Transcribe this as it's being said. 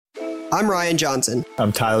I'm Ryan Johnson.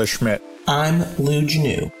 I'm Tyler Schmidt. I'm Lou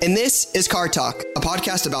Janu. And this is Card Talk, a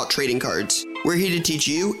podcast about trading cards. We're here to teach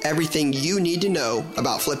you everything you need to know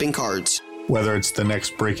about flipping cards. Whether it's the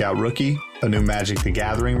next breakout rookie, a new Magic the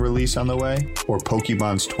Gathering release on the way, or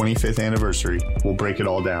Pokemon's 25th anniversary, we'll break it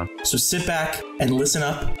all down. So sit back and listen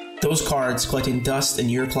up. Those cards collecting dust in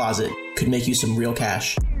your closet could make you some real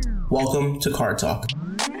cash. Welcome to Card Talk.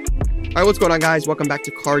 All right, what's going on, guys? Welcome back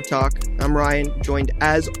to Card Talk. I'm Ryan, joined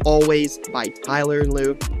as always by Tyler and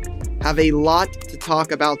Lou. Have a lot to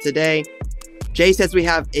talk about today. Jay says we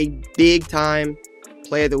have a big time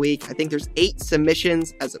play of the week. I think there's 8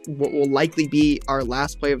 submissions as what will likely be our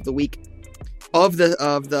last play of the week of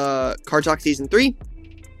the Card Talk Season 3.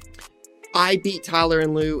 I beat Tyler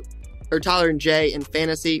and Jay in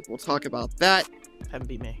fantasy. We'll talk about that. Haven't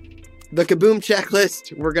beat me. The Kaboom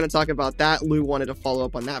checklist, we're going to talk about that. Lou wanted to follow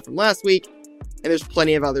up on that from last week. And there's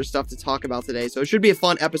plenty of other stuff to talk about today. So it should be a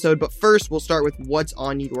fun episode. But first, we'll start with what's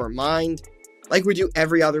on your mind. Like we do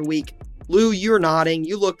every other week. Lou, you're nodding.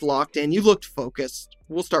 You looked locked in. You looked focused.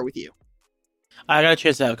 We'll start with you. I got a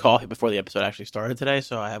chance to have coffee before the episode actually started today,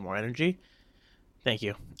 so I have more energy. Thank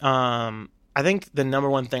you. I think the number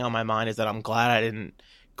one thing on my mind is that I'm glad I didn't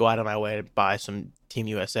go out of my way to buy some Team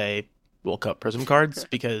USA World Cup Prism cards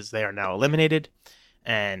because they are now eliminated,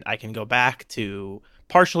 and I can go back to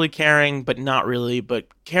partially caring, but not really, but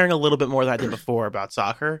caring a little bit more than I did before about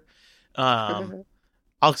soccer. I'll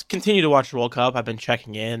continue to watch the World Cup. I've been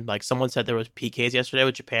checking in. Like, someone said there was PKs yesterday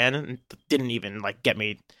with Japan, and didn't even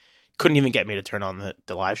couldn't even get me to turn on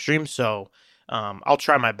the live stream. So I'll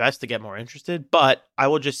try my best to get more interested. But I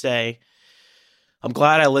will just say, I'm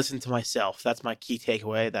glad I listened to myself. That's my key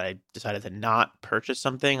takeaway, that I decided to not purchase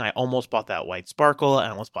something. I almost bought that white sparkle. I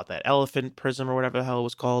almost bought that elephant prism or whatever the hell it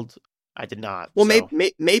was called. I did not. Well,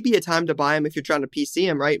 maybe a time to buy him if you're trying to PC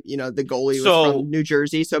him, right? You know, the goalie was from New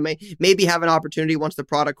Jersey. So maybe have an opportunity once the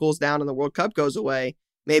product cools down and the World Cup goes away.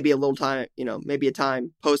 Maybe a little time, maybe a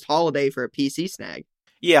time post-holiday for a PC snag.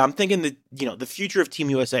 Yeah, I'm thinking that, the future of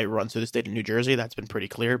Team USA runs through the state of New Jersey. That's been pretty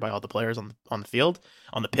clear by all the players on the field,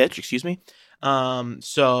 on the pitch, excuse me.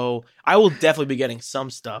 So I will definitely be getting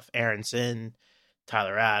some stuff. Aronson,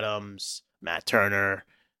 Tyler Adams, Matt Turner,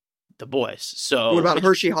 the boys. So what about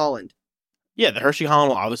Hershey Holland? Yeah, the Hershey Holland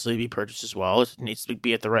will obviously be purchased as well. It needs to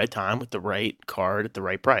be at the right time with the right card at the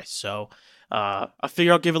right price. So I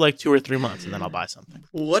figure I'll give it like 2 or 3 months and then I'll buy something.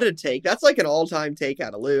 What a take. That's like an all-time take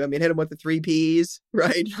out of Lou. I mean, hit him with the 3 Ps,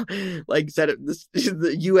 right? Like, said it,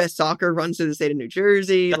 the U.S. soccer runs through the state of New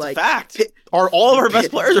Jersey. That's a fact. All of our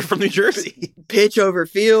best players are from New Jersey. Pitch over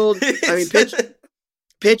field. I mean,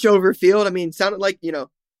 pitch over field. I mean, sounded like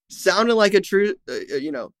a true,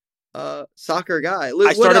 soccer guy. Lou,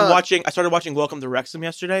 I started watching Welcome to Wrexham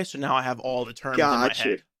yesterday, so now I have all the terms in my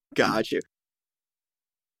head. Got you.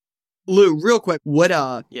 Lou, real quick,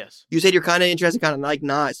 yes. You said you're kind of interested, kind of like,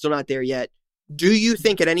 nah, still not there yet. Do you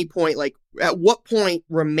think at any point, like, at what point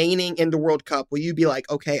remaining in the World Cup will you be like,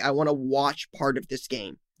 okay, I want to watch part of this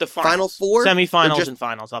game? The Final Four? Semifinals and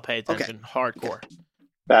finals, I'll pay attention. Okay. Hardcore. Okay.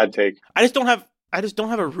 Bad take. I just don't have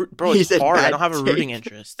a root, bro, it's hard. I don't have a rooting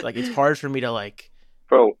interest. Like, it's hard for me to, like...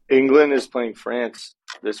 Bro, England is playing France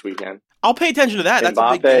this weekend. I'll pay attention to that. That's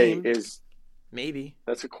a big game. Maybe.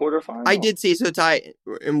 That's a quarterfinal. I did see, so Ty,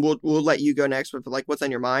 and we'll let you go next with like what's on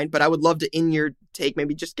your mind, but I would love to, in your take,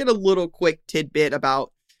 maybe just get a little quick tidbit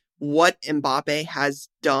about what Mbappe has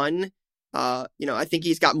done. I think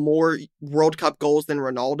he's got more World Cup goals than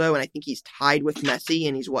Ronaldo, and I think he's tied with Messi,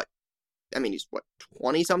 and he's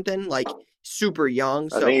 20 something, like super young.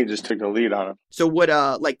 So, I think he just took the lead on him. So what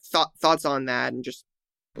thoughts on that, and just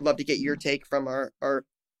would love to get your take from our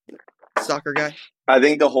soccer guy. I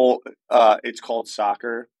think the whole it's called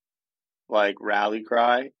soccer, like rally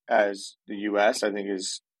cry as the U.S. I think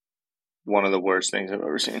is one of the worst things I've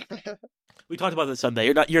ever seen. We talked about this Sunday.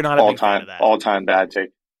 You're not a big fan of that. All-time bad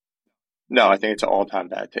take. No, I think it's an all-time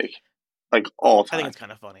bad take. Like all time. I think it's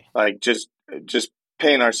kind of funny. Like just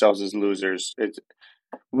paint ourselves as losers.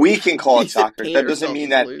 We can call it soccer. That doesn't mean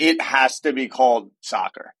that it has to be called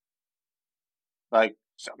soccer. Like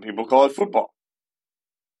some people call it football.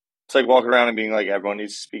 It's like walking around and being like, everyone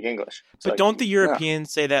needs to speak English. But don't the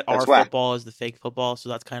Europeans say that our football is the fake football? So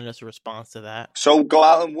that's kind of just a response to that. So go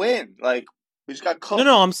out and win. Like, we just got cooked.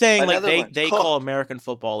 No, I'm saying like they call American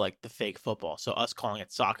football like the fake football. So us calling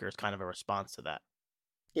it soccer is kind of a response to that.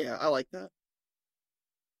 Yeah, I like that.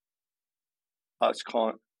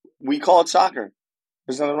 We call it soccer.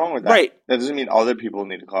 There's nothing wrong with that. Right. That doesn't mean other people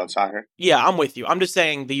need to call it soccer. Yeah, I'm with you. I'm just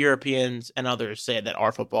saying the Europeans and others say that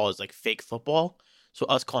our football is like fake football. So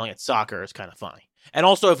us calling it soccer is kind of funny. And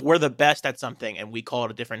also, if we're the best at something and we call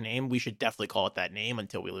it a different name, we should definitely call it that name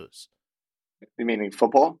until we lose. You meaning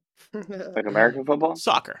football? Like American football?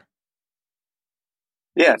 Soccer.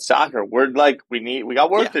 Yeah, soccer. We're like, we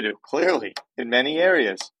got work to do, clearly, in many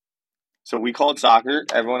areas. So we call it soccer.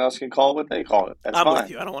 Everyone else can call it what they call it. That's I'm fine.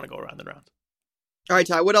 with you. I don't want to go around and around. All right,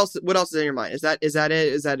 Ty. What else is in your mind? Is that it?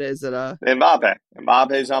 Is it Mbappe.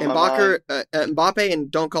 Mbappe's on my mind. Mbappe,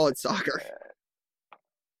 and don't call it soccer.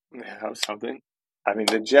 Yeah, that was something. I mean,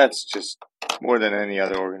 the Jets just more than any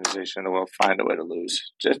other organization in the world find a way to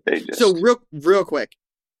lose. So real quick,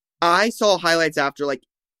 I saw highlights after, like,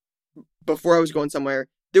 before I was going somewhere.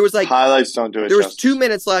 There was like highlights don't do it. There was 2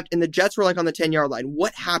 minutes left, and the Jets were like on the 10-yard line.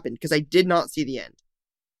 What happened? Because I did not see the end.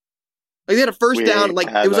 Like, they had a first down. Like,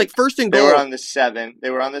 it was like first and goal. They were on the 7.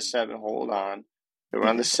 Hold on. They were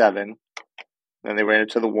on the 7. Then they ran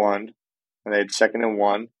it to the 1. And they had 2nd and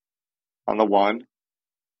 1 on the 1.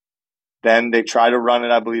 Then they tried to run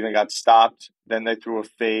it, I believe, and got stopped. Then they threw a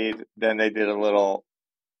fade. Then they did a little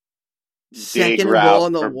second route ball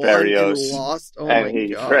on the for 1 Berrios, and lost. Oh and my he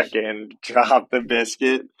gosh. freaking dropped the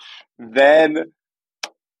biscuit. Then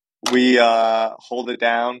we hold it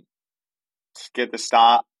down, get the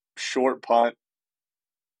stop, short punt,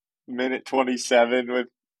 minute 27 with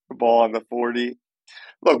the ball on the 40.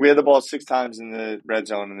 Look, we had the ball 6 times in the red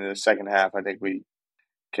zone in the second half. I think we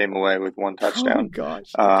came away with 1 touchdown. Oh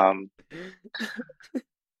gosh.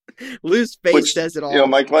 Lou's face says it all. You know,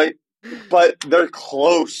 Mike White, but they're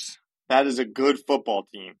close. That is a good football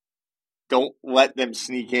team. Don't let them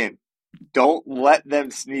sneak in.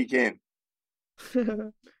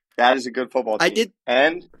 That is a good football team.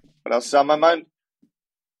 And what else is on my mind?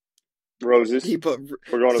 Roses. We're going to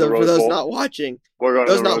the Rose Bowl. For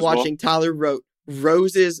those not watching, Tyler wrote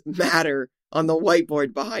 "Roses matter" on the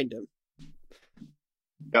whiteboard behind him.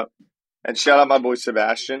 Yep. And shout out my boy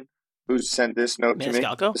Sebastian, who sent this note to me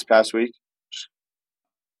this past week.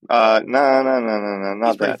 No,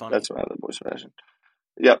 not that. Funny. That's my other boy Sebastian.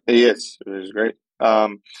 Yep, he is. It was great.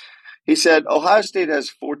 He said, Ohio State has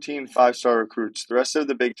 14 5-star recruits. The rest of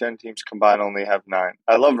the Big Ten teams combined only have 9.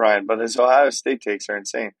 I love Ryan, but his Ohio State takes are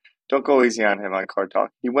insane. Don't go easy on him on Card Talk.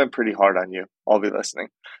 He went pretty hard on you. I'll be listening.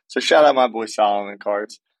 So shout out my boy Solomon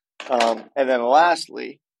Cards. And then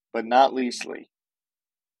lastly, but not leastly,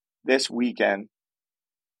 this weekend,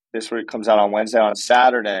 this week comes out on Wednesday. On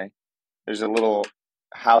Saturday, there's a little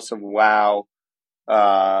House of Wow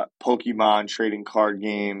Pokemon trading card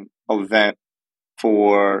game event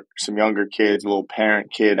for some younger kids, a little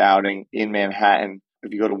parent-kid outing in Manhattan.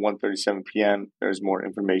 If you go to 1:37 p.m., there's more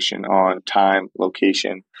information on time,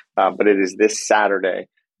 location. But it is this Saturday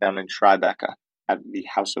down in Tribeca at the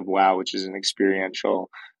House of Wow, which is an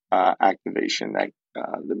experiential activation that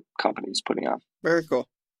the company is putting on. Very cool.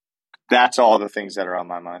 That's all the things that are on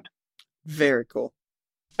my mind. Very cool.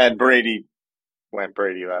 And Brady went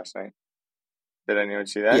Brady last night. Did anyone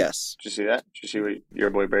see that? Yes. Did you see that? Did you see what your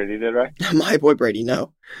boy Brady did, right? My boy Brady,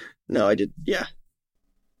 no. No, I did. Yeah.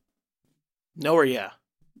 No or yeah?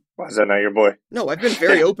 Why is that not your boy? No, I've been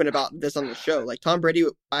very open about this on the show. Like, Tom Brady,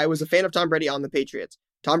 I was a fan of Tom Brady on the Patriots.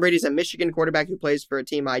 Tom Brady's a Michigan quarterback who plays for a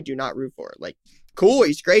team I do not root for. Like, cool,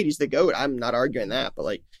 he's great, he's the GOAT. I'm not arguing that, but,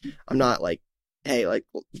 like, I'm not like, hey, like,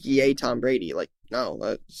 yay, Tom Brady. Like, no,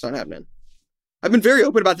 it's not happening. I've been very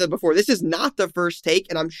open about that before. This is not the first take,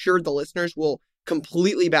 and I'm sure the listeners will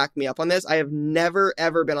completely back me up on this. I have never,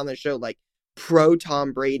 ever been on the show, like, pro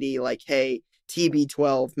Tom Brady, like, hey,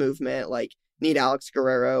 TB12 movement, like, need Alex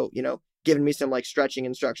Guerrero, you know, giving me some, like, stretching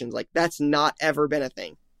instructions. Like, that's not ever been a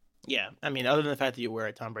thing. Yeah, I mean, other than the fact that you wear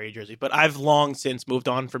a Tom Brady jersey, but I've long since moved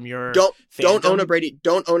on from your don't own a Brady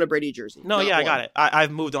jersey. No, yeah, I got it.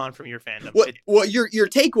 I've moved on from your fandom. Well, your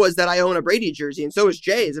take was that I own a Brady jersey, and so is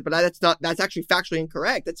Jay's, but that's actually factually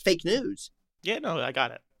incorrect. That's fake news. Yeah, no, I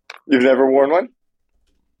got it. You've never worn one?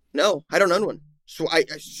 No, I don't own one. So I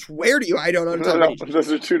swear to you, I don't own a Tom Brady jersey.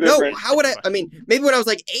 Those are two different. No, how would I? I mean, maybe when I was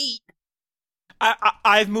like 8.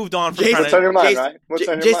 I've moved on from What's on your mind, right? What's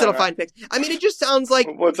on your Jason mind, will find picks. I mean, it just sounds like...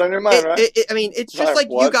 What's on your mind, right? I mean, it's just like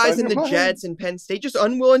you guys in the Jets and Penn State just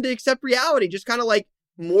unwilling to accept reality, just kind of like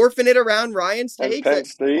morphing it around Ryan's takes. Penn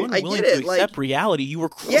State? I get it. To accept reality. You were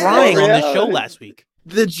crying on the show last week.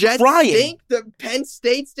 The Jets stink. The Penn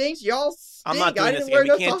State stinks. Y'all stink. I'm not doing this again.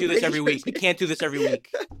 We can't do this every week. We can't do this every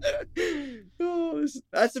week.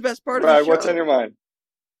 That's the best part of the show. What's on your mind?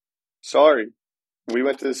 Sorry. We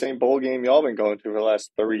went to the same bowl game y'all been going to for the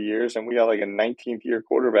last 3 years, and we got like a 19th year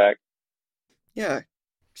quarterback. Yeah.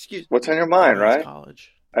 Excuse me. What's on your mind, right?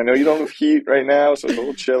 College. I know you don't have heat right now, so it's a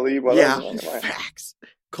little chilly. What else is on your mind? Facts.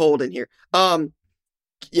 Cold in here.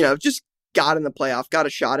 You know, just got in the playoff, got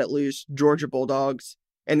a shot at lose Georgia Bulldogs,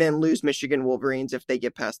 and then lose Michigan Wolverines if they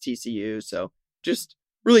get past TCU. So just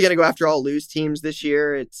really going to go after all lose teams this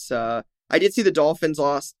year. It's, I I did see the Dolphins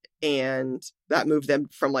lost, and that moved them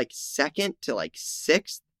from like second to like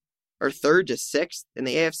sixth or third to sixth in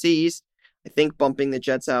the AFC East. I think bumping the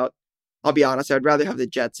Jets out. I'll be honest, I'd rather have the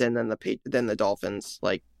Jets in than the Dolphins.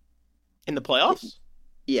 Like in the playoffs?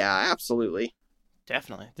 Yeah, absolutely.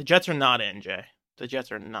 Definitely. The Jets are not in, Jay. The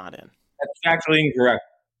Jets are not in. That's actually incorrect.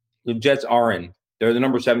 The Jets are in. They're the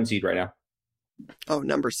number 7 seed right now. Oh,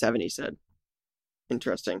 number 7, he said.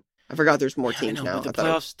 Interesting. I forgot there's more teams now. But the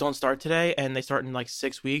playoffs don't start today, and they start in like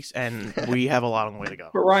 6 weeks, and we have a long way to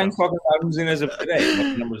go. But Ryan's talking about who's in as of today. What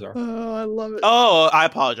the numbers are. Oh, I love it. Oh, I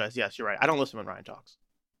apologize. Yes, you're right. I don't listen when Ryan talks.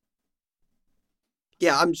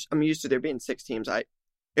 Yeah, I'm used to there being 6 teams.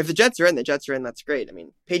 If the Jets are in, that's great. I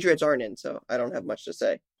mean, Patriots aren't in, so I don't have much to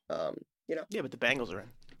say. Yeah, but the Bengals are in.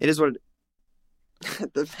 It is what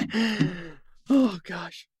oh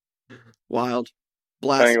gosh. Wild.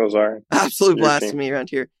 Bengals are absolute blasphemy around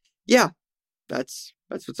here. Yeah. That's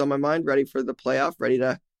what's on my mind. Ready for the playoff, ready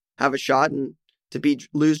to have a shot and to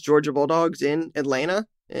lose Georgia Bulldogs in Atlanta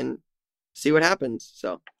and see what happens.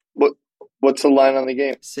 So what's the line on the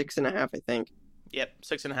game? 6.5, I think. Yep,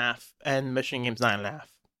 6.5, and Michigan game's 9.5.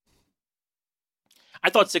 I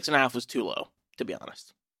thought 6.5 was too low, to be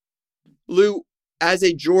honest. Lou, as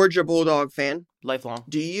a Georgia Bulldog fan, lifelong,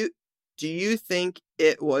 do you think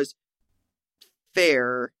it was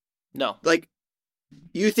fair? No. Like,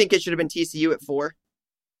 you think it should have been TCU at 4?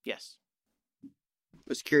 Yes.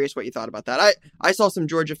 Was curious what you thought about that. I saw some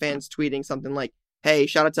Georgia fans tweeting something like, "Hey,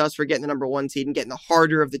 shout out to us for getting the number 1 seed and getting the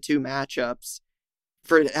harder of the 2 matchups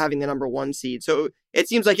for having the number 1 seed." So it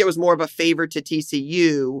seems like it was more of a favor to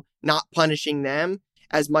TCU, not punishing them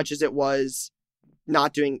as much as it was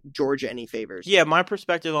not doing Georgia any favors. Yeah, my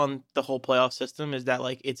perspective on the whole playoff system is that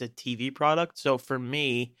like it's a TV product. So for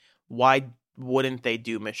me, why wouldn't they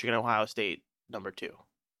do Michigan, Ohio State number 2?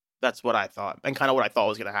 That's what I thought, and kind of what I thought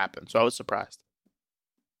was going to happen. So I was surprised.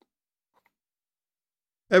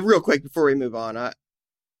 Real quick before we move on,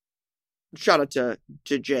 shout out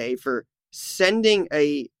to Jay for sending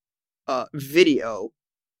a video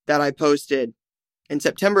that I posted in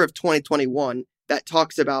September of 2021 that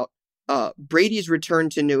talks about Brady's return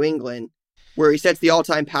to New England, where he sets the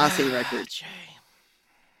all-time passing record. Jay.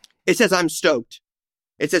 It says, "I'm stoked."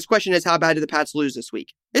 It says, "Question is, how bad did the Pats lose this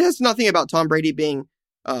week?" It has nothing about Tom Brady being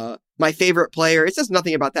my favorite player. It says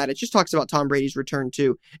nothing about that. It just talks about Tom Brady's return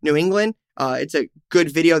to New England. It's a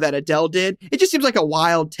good video that Adele did. It just seems like a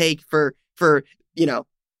wild take for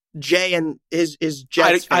Jay and his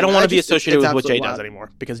Jets. I don't want to be associated with what Jay does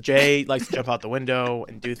anymore, because Jay likes to jump out the window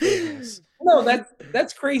and do things. No,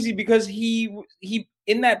 that's crazy, because he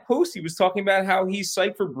in that post he was talking about how he's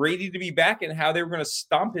psyched for Brady to be back and how they were going to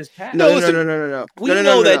stomp his past. No. We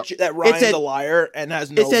know that Ryan's a liar and has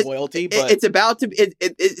no loyalty. But it's about to.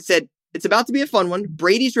 It said it's about to be a fun one.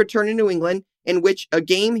 Brady's return to New England, in which a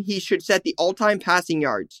game he should set the all-time passing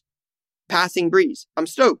yards, passing Breeze. I'm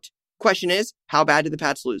stoked. Question is, how bad did the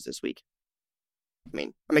Pats lose this week? I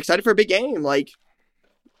mean, I'm excited for a big game. Like,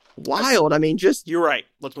 wild. I mean, just... You're right.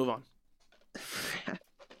 Let's move on.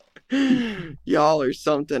 Y'all are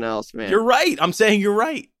something else, man. You're right. I'm saying you're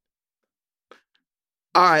right.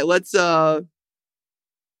 All right, let's... Lou,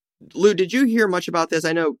 did you hear much about this?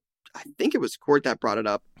 I think it was Court that brought it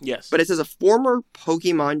up. Yes. But it says a former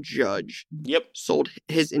Pokemon judge sold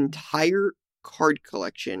his entire card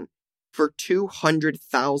collection for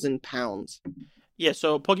 £200,000. Yeah,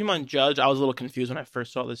 so Pokemon Judge, I was a little confused when I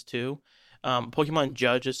first saw this too. Pokemon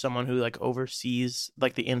Judge is someone who like oversees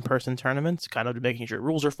like the in-person tournaments, kind of making sure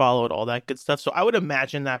rules are followed, all that good stuff. So I would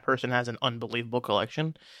imagine that person has an unbelievable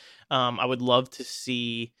collection. I would love to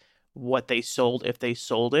see what they sold if they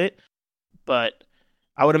sold it, but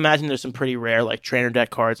I would imagine there's some pretty rare like trainer deck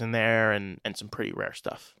cards in there and some pretty rare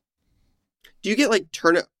stuff. Do you get like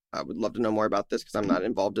I would love to know more about this because I'm not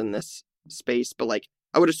involved in this space, but like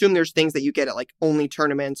I would assume there's things that you get at like only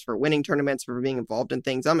tournaments, for winning tournaments, for being involved in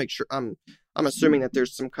things. I'm assuming that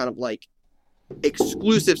there's some kind of like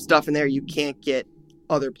exclusive stuff in there you can't get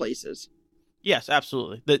other places. Yes,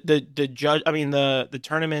 absolutely. The judge, I mean the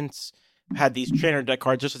tournaments had these trainer deck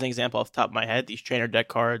cards. Just as an example off the top of my head, these trainer deck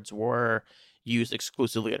cards were used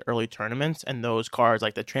exclusively at early tournaments, and those cards,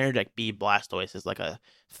 like the trainer deck B Blastoise, is like a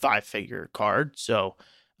 5-figure card. So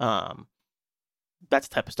that's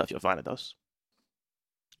the type of stuff you'll find at those.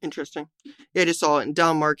 Interesting. Yeah, I just saw it in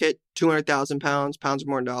down market, 200,000 pounds are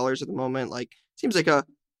more in dollars at the moment. Like, seems like a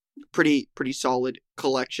pretty solid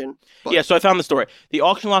collection. But... Yeah, so I found the story. The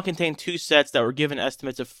auction lot contained 2 sets that were given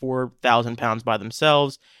estimates of 4,000 pounds by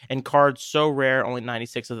themselves, and cards so rare, only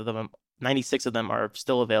 96 of them are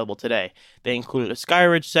still available today. They included a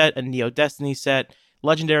Skyridge set, a Neo Destiny set,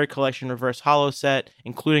 Legendary Collection Reverse Holo set,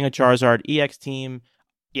 including a Charizard EX team.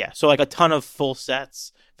 Yeah, so like a ton of full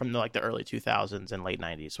sets from the early 2000s and late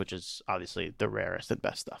 90s, which is obviously the rarest and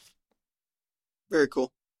best stuff. Very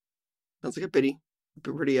cool. Sounds like a pretty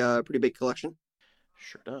big collection.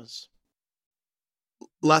 Sure does.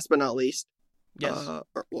 Last but not least. Yes.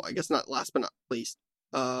 I guess not last but not least.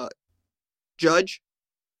 Judge,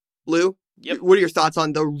 Lou, Yep. What are your thoughts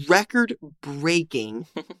on the record-breaking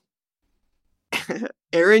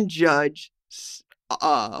Aaron Judge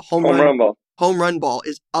home run ball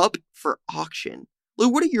is up for auction? Lou,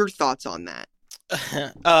 what are your thoughts on that?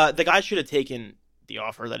 The guy should have taken the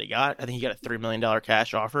offer that he got. I think he got a $3 million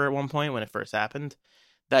cash offer at one point when it first happened.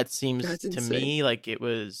 That seems to me like it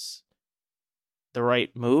was the right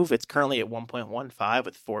move. It's currently at 1.15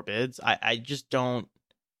 with 4 bids. I just don't.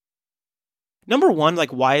 Number one,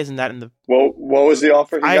 why isn't that in the? Well, what was the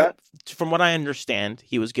offer he got? From what I understand,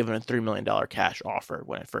 he was given a $3 million cash offer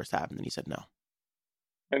when it first happened, and he said no.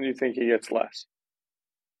 And you think he gets less?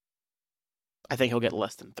 I think he'll get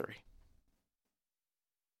less than 3.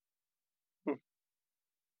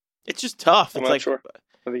 It's just tough. I'm it's not sure.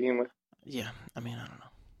 I think yeah, I mean, I don't know.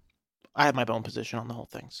 I have my own position on the whole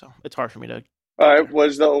thing, so it's hard for me to. All right, what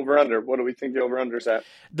is the over-under? What do we think the over-under's at?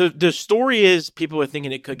 The story is people are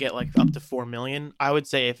thinking it could get up to $4 million. I would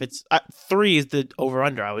say if it's 3 is the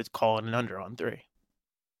over-under, I would call it an under on 3.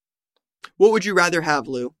 What would you rather have,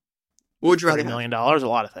 Lou? What would you rather $1 million, have? a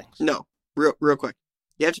lot of things. No, real quick.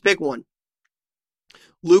 You have to pick one.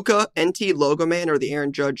 Luka NT Logo Man or the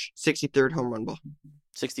Aaron Judge 63rd home run ball?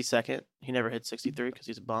 62nd. He never hit 63 because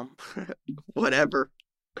he's a bum. Whatever.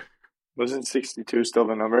 Wasn't 62 still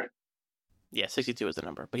the number? Yeah, 62 is the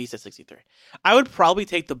number, but he said 63. I would probably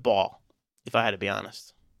take the ball, if I had to be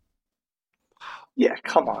honest. Yeah,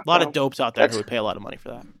 come on. A lot of dopes out there who would pay a lot of money for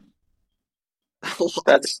that.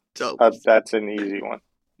 That's an easy one.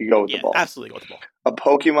 You go with the ball. Absolutely go with the ball. A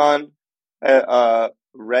Pokemon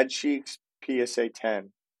Red Cheeks PSA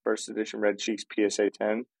 10, first edition Red Cheeks PSA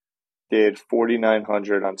 10, did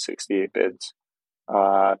 4,900 on 68 bids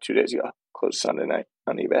 2 days ago. Closed Sunday night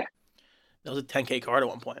on eBay. That was a 10K card at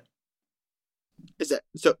one point. Is that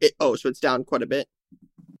so? So it's down quite a bit.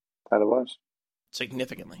 That it was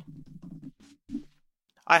significantly.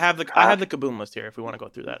 I have the Kaboom list here if we want to go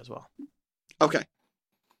through that as well. Okay.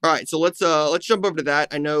 All right. So let's jump over to that.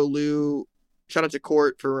 I know Lou. Shout out to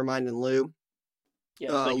Court for reminding Lou.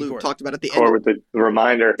 Yeah, Lou talked about at the end. Court with the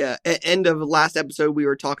reminder. Yeah. At end of last episode, we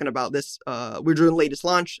were talking about this. We were doing latest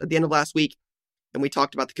launch at the end of last week, and we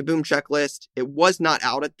talked about the Kaboom checklist. It was not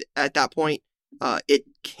out at that point. It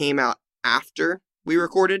came out after we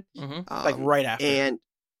recorded, right after. And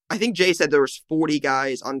I think Jay said there was 40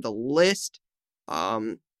 guys on the list.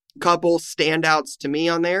 Couple standouts to me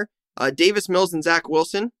on there. Davis Mills and Zach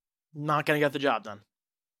Wilson. Not going to get the job done.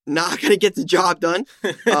 Not going to get the job done.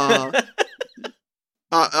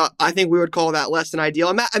 I think we would call that less than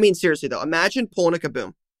ideal. I mean, seriously, though, imagine pulling a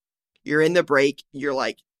Kaboom. You're in the break. You're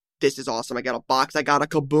like, this is awesome. I got a box. I got a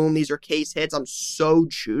Kaboom. These are case hits. I'm so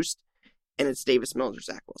juiced. And it's Davis Mills or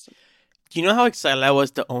Zach Wilson. Do you know how excited I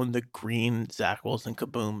was to own the green Zach Wilson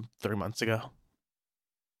Kaboom 3 months ago?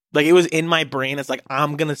 It was in my brain. It's like,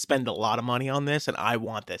 I'm going to spend a lot of money on this, and I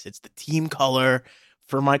want this. It's the team color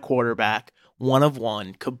for my quarterback. 1 of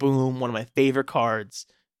 1. Kaboom, one of my favorite cards.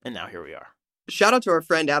 And now here we are. Shout out to our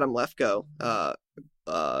friend Adam Lefko.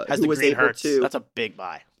 Who was able to That's a big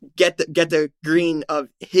buy. Get the green of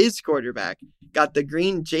his quarterback. Got the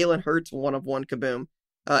green Jalen Hurts 1 of 1 Kaboom.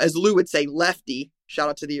 As Lou would say, lefty. Shout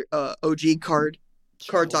out to the OG card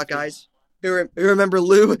talk guys. Who remember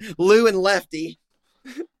Lou and Lefty.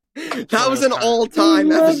 That was an all-time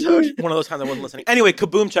episode. One of those times I wasn't listening. Anyway,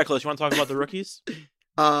 Kaboom checklist. You want to talk about the rookies?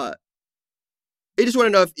 I just want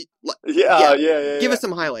to know if give us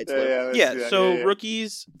some highlights.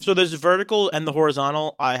 Rookies. So there's vertical and the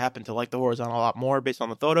horizontal. I happen to like the horizontal a lot more based on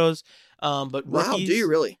the photos. But rookies, wow, do you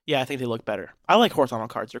really? Yeah, I think they look better. I like horizontal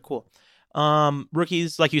cards. They're cool.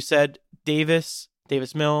 Rookies, like you said, Davis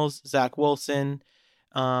Mills, Zach Wilson.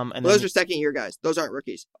 And those are second-year guys. Those aren't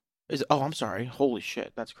rookies. I'm sorry. Holy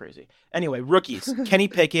shit, that's crazy. Anyway, rookies: Kenny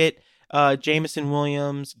Pickett, Jamison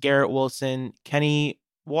Williams, Garrett Wilson, Kenny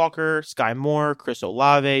Walker, Sky Moore, Chris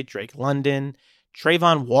Olave, Drake London,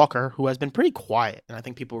 Trayvon Walker, who has been pretty quiet, and I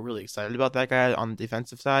think people were really excited about that guy on the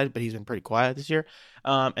defensive side, but he's been pretty quiet this year.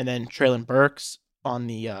 And then Traylon Burks on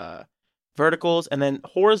the verticals, and then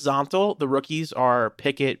horizontal, the rookies are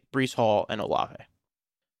Pickett, Breece Hall, and Olave.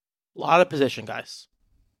 A lot of position guys.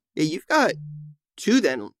 Yeah, you've got 2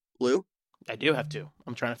 then, Lou. I do have 2.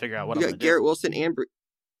 I'm trying to figure out what you I'm got Garrett do. Wilson and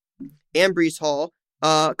Breece Hall.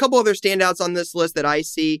 A couple other standouts on this list that I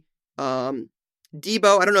see.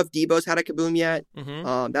 Debo, I don't know if Debo's had a Kaboom yet.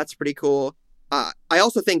 Mm-hmm. That's pretty cool. I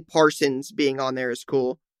also think Parsons being on there is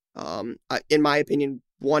cool. In my opinion,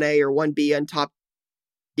 1A or 1B on top.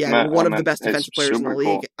 Yeah, one of the best defensive players in the league.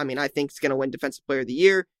 Cool. I mean, I think he's going to win Defensive Player of the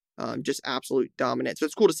Year. Just absolute dominant. So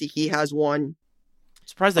it's cool to see he has one.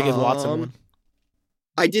 Surprised they gave Watson one.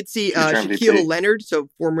 I did see Shaquille Leonard, so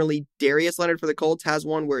formerly Darius Leonard for the Colts, has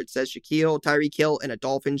one where it says Shaquille, Tyreek Hill in a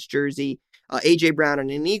Dolphins jersey, A.J. Brown in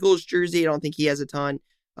an Eagles jersey. I don't think he has a ton.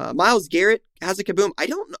 Myles Garrett has a Kaboom. I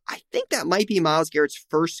don't know. I think that might be Myles Garrett's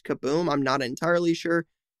first Kaboom. I'm not entirely sure.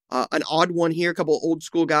 An odd one here, a couple of old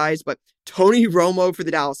school guys, but Tony Romo for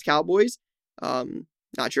the Dallas Cowboys. Not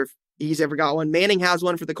sure if he's ever got one. Manning has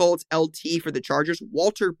one for the Colts. LT for the Chargers.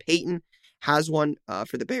 Walter Payton has one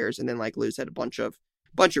for the Bears, and then like Lou said, a bunch of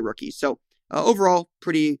rookies. So overall,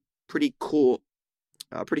 pretty cool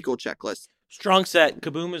checklist. Strong set.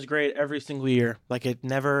 Kaboom is great every single year. Like it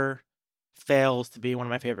never fails to be one of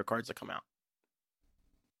my favorite cards that come out.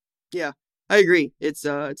 Yeah, I agree. It's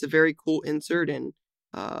a very cool insert, and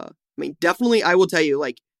I mean, definitely, I will tell you,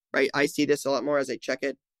 like, right, I see this a lot more as I check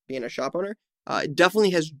it, being a shop owner. It definitely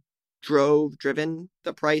has driven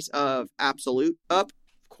the price of Absolute up.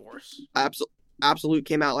 Of course. Absolute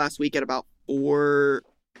came out last week at about $450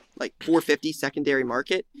 secondary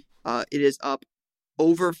market. It is up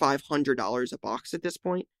over $500 a box at this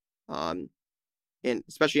point. And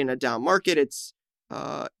especially in a down market, it's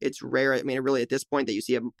rare. I mean, really at this point that you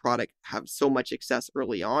see a product have so much success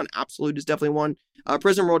early on. Absolute is definitely one.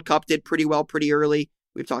 Prism World Cup did pretty well pretty early.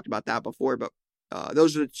 We've talked about that before, but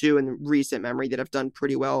those are the two in recent memory that have done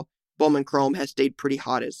pretty well. Bowman Chrome has stayed pretty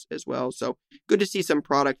hot as well. So good to see some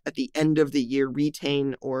product at the end of the year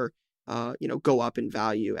retain or go up in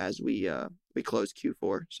value as we close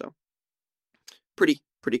Q4. So pretty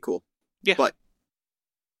cool. Yeah. But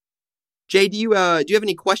Jay, do you have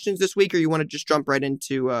any questions this week, or you want to just jump right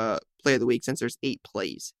into play of the week since there's 8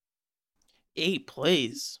 plays? 8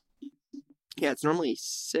 plays. Yeah, it's normally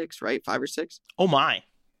 6, right? 5 or 6. Oh my!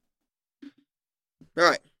 All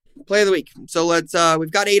right, play of the week. So let's.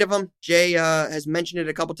 We've got 8 of them. Jay has mentioned it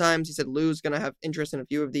a couple times. He said Lou's gonna have interest in a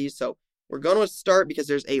few of these, so we're going to start because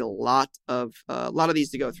there's a lot of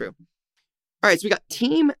these to go through. All right, so we got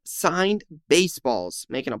team signed baseballs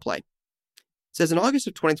making a play. It says, in August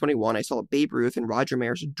of 2021, I saw a Babe Ruth and Roger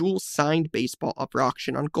Maris dual signed baseball up for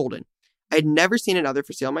auction on Golden. I had never seen another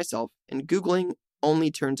for sale myself, and Googling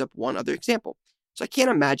only turns up one other example, so I can't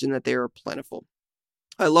imagine that they are plentiful.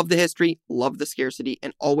 I love the history, love the scarcity,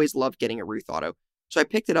 and always love getting a Ruth auto, so I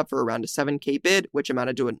picked it up for around a $7K bid, which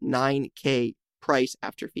amounted to a $9K price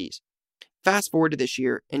after fees. Fast forward to this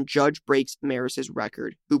year, and Judge breaks Maris's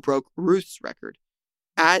record, who broke Ruth's record.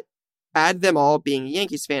 Add them all being a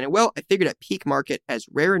Yankees fan, and well, I figured at peak market, as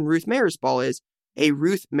rare in Ruth Maris ball is, a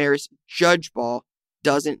Ruth Maris Judge ball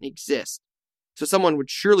doesn't exist. So someone would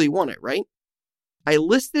surely want it, right? I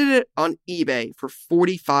listed it on eBay for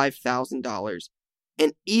 $45,000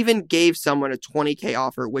 and even gave someone a $20K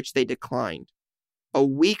offer, which they declined. A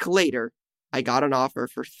week later, I got an offer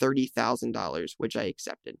for $30,000, which I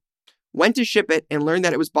accepted. Went to ship it and learned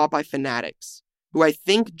that it was bought by Fanatics, who I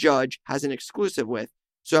think Judge has an exclusive with.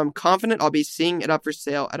 So I'm confident I'll be seeing it up for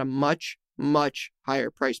sale at a much, much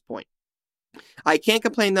higher price point. I can't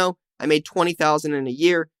complain though. I made $20,000 in a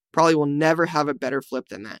year. Probably will never have a better flip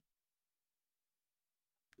than that.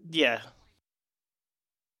 Yeah.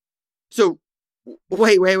 So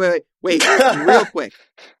wait, real quick.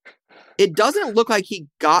 It doesn't look like he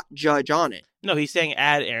got Judge on it. No, he's saying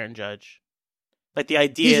add Aaron Judge. Like the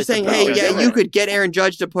idea he's just saying, hey, yeah, you could get Aaron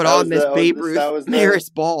Judge to put on this Babe Ruth Maris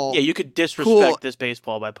ball. Yeah, you could disrespect this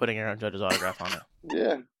baseball by putting Aaron Judge's autograph on it.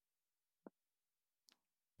 Yeah.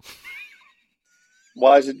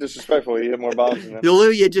 Why is it disrespectful? You have more bombs than him.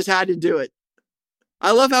 Lou, you just had to do it.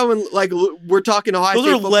 I love how when we're talking Ohio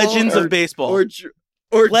State football. Those are legends of baseball.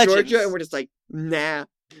 Or legends. Georgia, and we're just like, nah.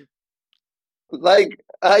 Like,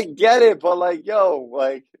 I get it, but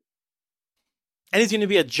and he's going to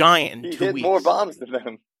be a giant in 2 hit weeks. More bombs than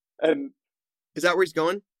them. And is that where he's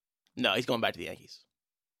going? No, he's going back to the Yankees.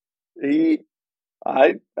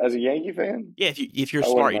 As a Yankee fan? Yeah, if you're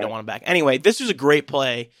smart, you don't want him back. Anyway, this was a great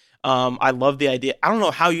play. I love the idea. I don't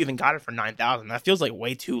know how you even got it for $9,000. That feels like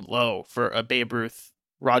way too low for a Babe Ruth,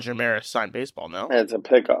 Roger Maris signed baseball, no? It's a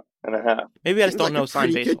pickup and a half. Maybe I just don't know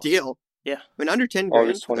signed baseball. Good deal. Yeah. I mean, under 10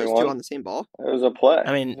 grand for those two on the same ball. It was a play.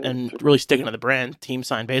 I mean, and really sticking to the brand, team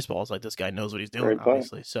signed baseballs. Like, this guy knows what he's doing,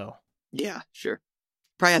 obviously. So, yeah, sure.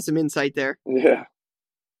 Probably has some insight there. Yeah.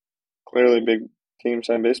 Clearly big team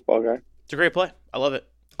signed baseball guy. It's a great play. I love it.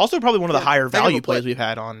 Also, probably one of the higher value plays we've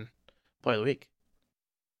had on Play of the Week.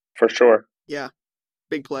 For sure. Yeah.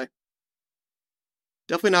 Big play.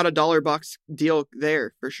 Definitely not a $1 deal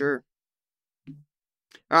there for sure.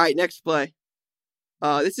 All right, next play.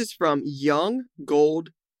 This is from Young Gold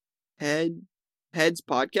Heads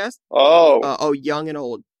podcast. Young and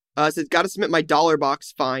old. It says, got to submit my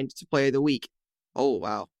 $1 find to play of the week. Oh,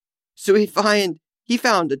 wow. So he found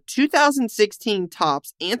a 2016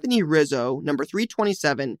 Topps Anthony Rizzo, number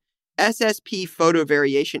 327, SSP photo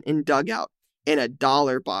variation in dugout in a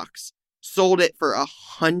 $1. Sold it for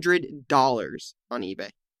 $100 on eBay.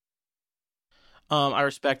 I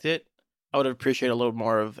respect it. I would appreciate a little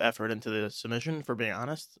more of effort into the submission, for being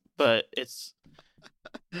honest. But it's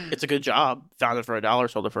a good job. Found it for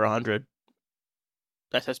 $1, sold it for $100.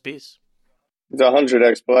 SSPs. It's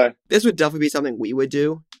 100x play. This would definitely be something we would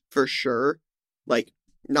do for sure. Like,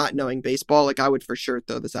 not knowing baseball, like I would for sure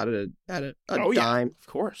throw this out at a dime. Yeah, of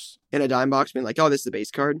course. In a dime box, being like, oh, this is a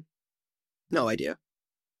base card. No idea.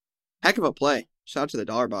 Heck of a play. Shout out to the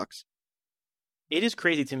 $1. It is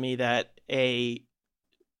crazy to me that a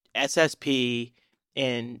SSP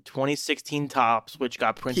in 2016 Topps, which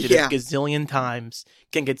got printed a gazillion times,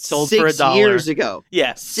 can get sold for $1. 6 years ago.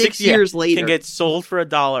 Yeah, 6 years later. Can get sold for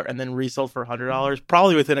 $1 and then resold for $100,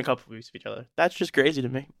 probably within a couple of weeks of each other. That's just crazy to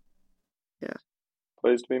me. Yeah.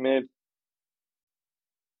 Plays to be made.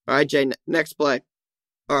 All right, Jay, next play.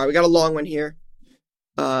 All right, we got a long one here.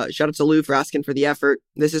 Shout out to Lou for asking for the effort.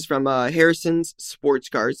 This is from Harrison's Sports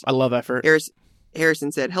Cards. I love effort.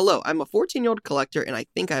 Harrison said, hello, I'm a 14-year-old collector, and I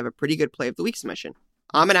think I have a pretty good play of the week submission.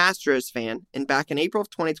 I'm an Astros fan, and back in April of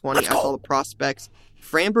 2020, I saw the prospects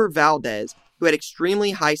Framber Valdez, who had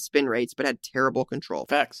extremely high spin rates but had terrible control.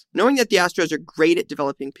 Facts. Knowing that the Astros are great at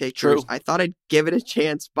developing pitchers, I thought I'd give it a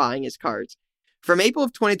chance buying his cards. From April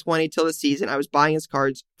of 2020 till the season, I was buying his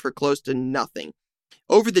cards for close to nothing.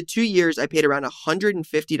 Over the 2 years, I paid around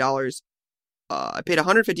 $150. I paid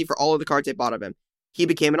 $150 for all of the cards I bought of him. He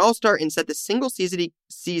became an all-star and set the single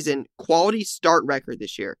season quality start record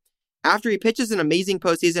this year. After he pitches an amazing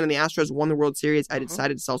postseason and the Astros won the World Series, I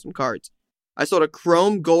decided to sell some cards. I sold a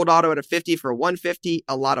chrome gold auto at a 50 for $150,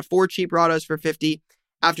 a lot of 4 cheap autos for $50.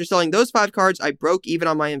 After selling those 5 cards, I broke even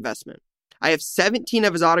on my investment. I have 17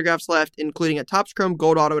 of his autographs left, including a Topps Chrome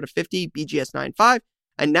Gold Auto at a 50, BGS 9.5,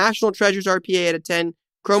 a National Treasures RPA at a 10,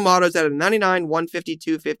 Chrome Autos at a 99, 150,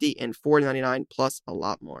 250, and 499, plus a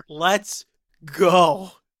lot more. Let's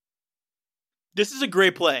go. This is a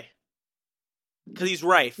great play. Because he's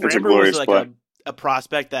right. Framber was like a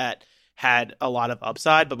prospect that had a lot of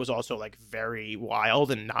upside, but was also like very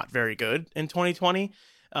wild and not very good in 2020.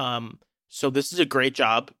 So this is a great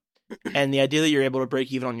job. And the idea that you're able to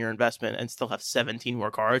break even on your investment and still have 17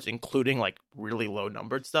 more cards, including like really low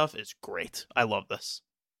numbered stuff, is great. I love this.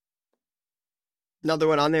 Another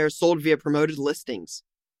one on there, sold via promoted listings.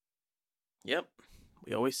 Yep.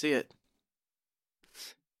 We always see it.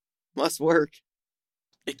 Must work.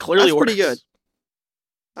 It clearly works. Pretty good.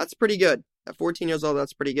 That's pretty good. At 14 years old,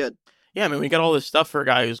 that's pretty good. Yeah, I mean, we got all this stuff for a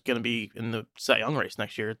guy who's going to be in the Cy Young race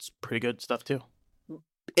next year. It's pretty good stuff, too.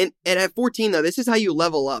 And at 14, though, this is how you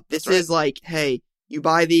level up. This is like, hey, you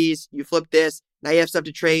buy these, you flip this, now you have stuff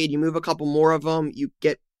to trade, you move a couple more of them, you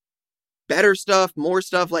get better stuff, more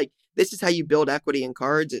stuff. Like, this is how you build equity in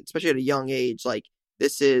cards, especially at a young age. Like,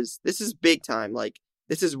 this is big time. Like,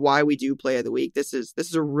 this is why we do play of the week. This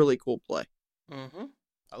is a really cool play. Mm-hmm.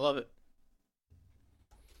 I love it.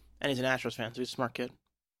 And he's an Astros fan, so he's a smart kid.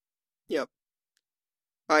 Yep.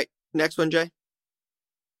 All right, next one, Jay.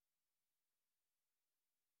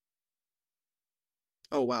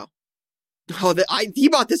 Oh, wow. Oh, he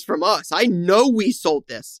bought this from us. I know we sold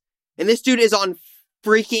this. And this dude is on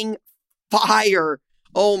freaking fire.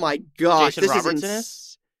 Oh, my gosh. Jason Robertson?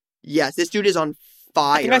 Yes, this dude is on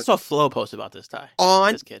fire. I think I saw Flo post about this, Ty.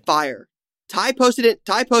 On fire. Ty posted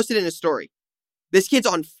in his story. This kid's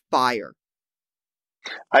on fire.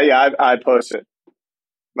 I posted.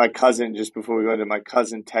 My cousin, just before we go into, my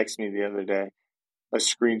cousin texted me the other day a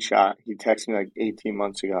screenshot. He texted me like 18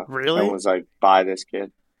 months ago. Really? And was like, buy this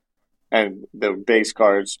kid. And the base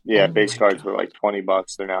cards, cards were like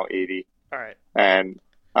 $20. They're now 80. All right. And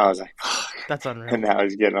I was like, fuck. That's unreal. And now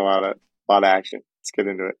he's getting a lot of action. Let's get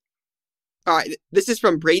into it. All right. This is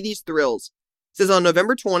from Brady's Thrills. It says, on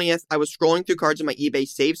November 20th, I was scrolling through cards on my eBay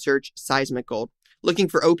Save Search Seismic Gold, looking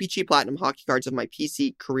for OPG Platinum hockey cards of my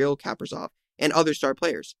PC Kirill Kaprizov and other star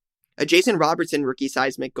players. A Jason Robertson rookie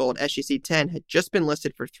Seismic Gold SGC 10 had just been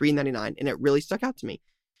listed for $3.99, and it really stuck out to me.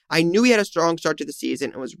 I knew he had a strong start to the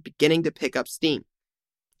season and was beginning to pick up steam.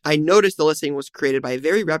 I noticed the listing was created by a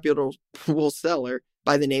very reputable seller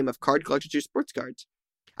by the name of Card Collector 2 Sports Cards.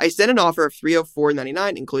 I sent an offer of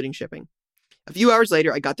 $304.99, including shipping. A few hours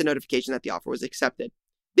later, I got the notification that the offer was accepted.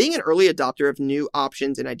 Being an early adopter of new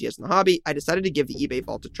options and ideas in the hobby, I decided to give the eBay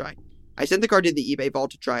Vault a try. I sent the card to the eBay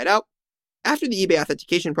Vault to try it out. After the eBay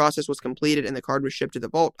authentication process was completed and the card was shipped to the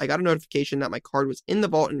vault, I got a notification that my card was in the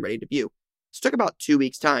vault and ready to view. This took about 2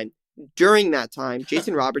 weeks' time. During that time,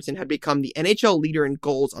 Jason Robertson had become the NHL leader in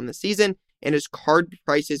goals on the season, and his card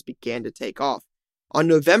prices began to take off. On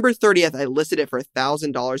November 30th, I listed it for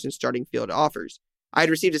 $1,000 in starting field offers. I had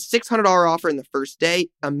received a $600 offer in the first day,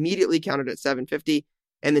 immediately counted at $750,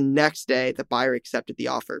 and the next day, the buyer accepted the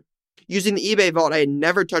offer. Using the eBay Vault, I had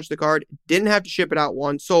never touched the card, didn't have to ship it out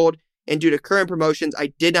once sold, and due to current promotions,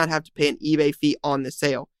 I did not have to pay an eBay fee on the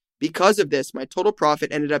sale. Because of this, my total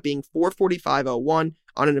profit ended up being $445.01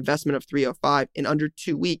 on an investment of $305 in under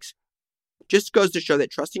 2 weeks. Just goes to show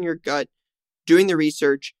that trusting your gut, doing the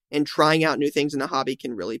research, and trying out new things in the hobby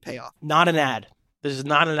can really pay off. Not an ad. This is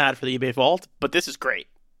not an ad for the eBay Vault, but this is great.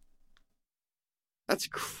 That's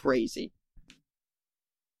crazy.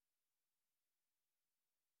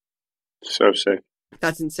 So sick.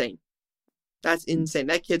 That's insane. That's insane.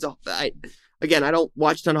 That kid's off. Again, I don't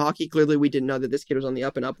watch a ton of hockey. Clearly, we didn't know that this kid was on the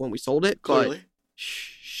up and up when we sold it. Clearly. But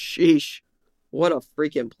sheesh. What a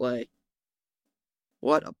freaking play.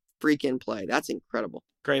 What a freaking play. That's incredible.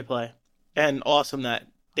 Great play. And awesome that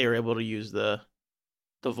they were able to use the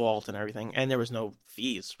vault and everything. And there was no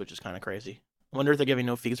fees, which is kind of crazy. I wonder if they're giving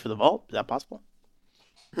no fees for the vault. Is that possible?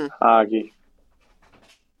 Hockey.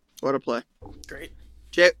 What a play. Great.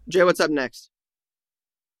 Jay, what's up next?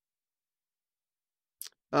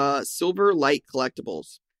 Silver Light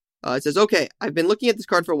Collectibles. It says, okay, I've been looking at this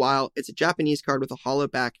card for a while. It's a Japanese card with a hollow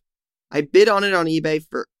back. I bid on it on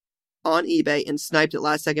eBay and sniped it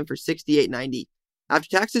last second for $68.90. After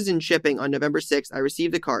taxes and shipping on November 6th, I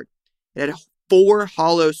received the card. It had 4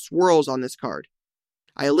 hollow swirls on this card.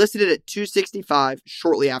 I listed it at $265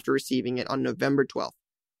 shortly after receiving it on November 12th.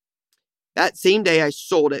 That same day, I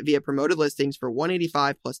sold it via promoted listings for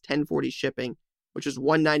 $185 plus $10.40 shipping, which was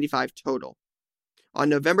 $195 total. On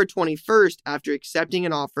November 21st, after accepting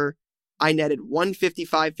an offer, I netted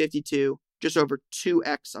 $155.52, just over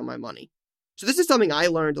 2x on my money. So this is something I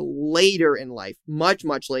learned later in life, much,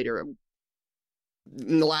 much later, in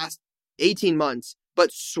the last 18 months.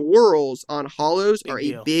 But swirls on hollows are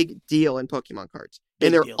a big deal in Pokemon cards.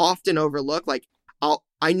 And they're often overlooked. Like,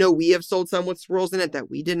 I know we have sold some with swirls in it that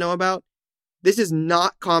we didn't know about. This is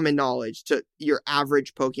not common knowledge to your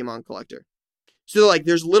average Pokemon collector. So, like,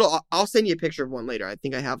 there's I'll send you a picture of one later. I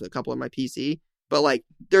think I have a couple on my PC. But, like,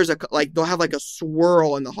 they'll have, like, a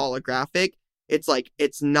swirl in the holographic. It's, like,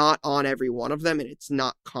 it's not on every one of them, and it's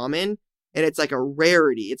not common. And it's, like, a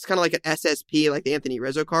rarity. It's kind of like an SSP, like the Anthony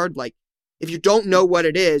Rizzo card. Like, if you don't know what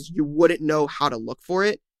it is, you wouldn't know how to look for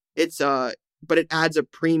it. But it adds a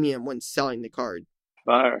premium when selling the card.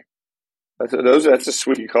 Fire. That's a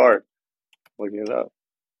sweet card. Looking it up.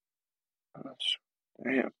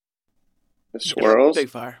 Damn. The swirls. Big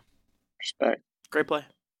fire. Respect. Great play.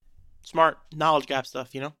 Smart. Knowledge gap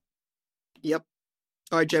stuff, you know? Yep.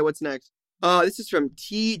 All right, Jay, what's next? This is from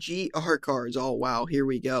TGR Cards. Oh, wow. Here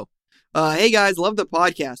we go. Hey, guys. Love the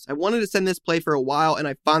podcast. I wanted to send this play for a while, and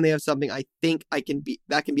I finally have something I think that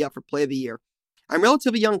can be up for play of the year. I'm a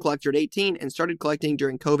relatively young collector at 18 and started collecting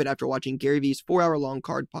during COVID after watching Gary Vee's 4-hour-long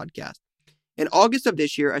card podcast. In August of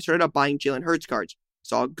this year, I started out buying Jalen Hurts cards.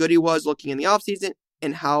 Saw how good he was looking in the offseason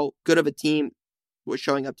and how good of a team was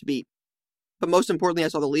showing up to be. But most importantly, I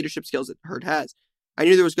saw the leadership skills that Hurt has. I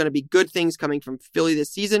knew there was going to be good things coming from Philly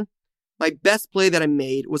this season. My best play that I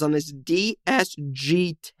made was on this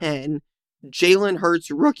DSG-10 Jalen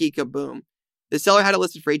Hurts rookie Kaboom. The seller had it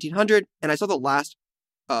listed for $1,800, and I saw the last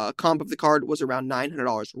comp of the card was around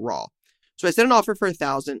 $900 raw. So I sent an offer for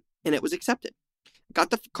 $1,000, and it was accepted. I got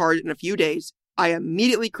the card in a few days. I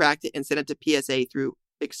immediately cracked it and sent it to PSA through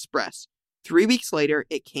Express. 3 weeks later,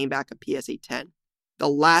 it came back a PSA 10. The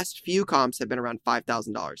last few comps have been around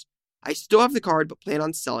 $5,000. I still have the card, but plan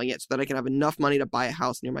on selling it so that I can have enough money to buy a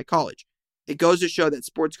house near my college. It goes to show that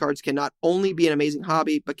sports cards can not only be an amazing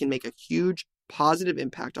hobby, but can make a huge positive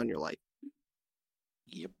impact on your life.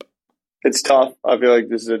 Yep. It's tough. I feel like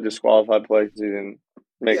this is a disqualified play because he didn't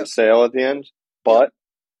make a sale at the end, but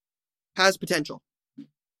has potential.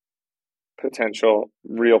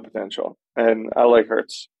 Real potential. And I like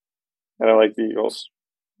Hurts. And I like the Eagles.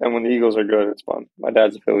 And when the Eagles are good, it's fun. My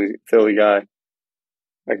dad's a Philly guy.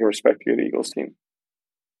 I can respect a good Eagles team.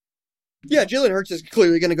 Yeah, Jalen Hurts is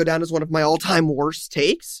clearly going to go down as one of my all-time worst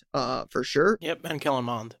takes, for sure. Yep, and Kellen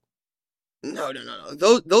Mond. No.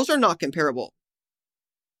 Those are not comparable.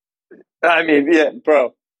 I mean, yeah,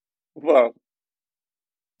 bro.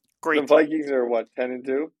 Great. The Vikings are what,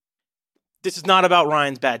 10-2? This is not about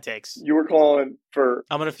Ryan's bad takes. You were calling for.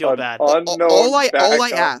 I'm gonna feel bad. All I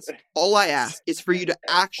ask is for you to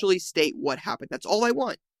actually state what happened. That's all I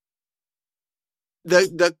want.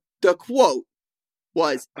 The quote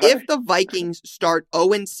was, if the Vikings start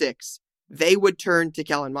 0-6, they would turn to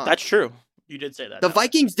Kellen Mond. That's true. You did say that. The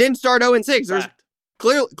Vikings didn't start 0-6. There's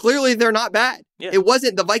clearly they're not bad. Yeah. It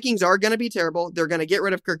wasn't the Vikings are going to be terrible. They're going to get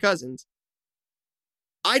rid of Kirk Cousins.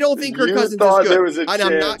 I don't think Kirk Cousins is good. And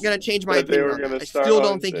I'm not going to change my opinion on that. I still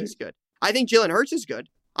don't think he's good. I think Jalen Hurts is good.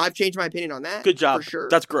 I've changed my opinion on that. Good job. For sure.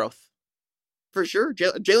 That's growth. For sure.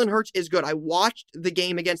 Jalen Hurts is good. I watched the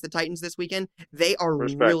game against the Titans this weekend. They are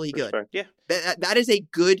really good. Yeah. That is a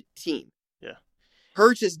good team. Yeah.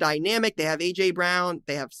 Hurts is dynamic. They have A.J. Brown.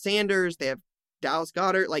 They have Sanders. They have Dallas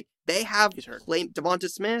Goedert. Like, they have Devonta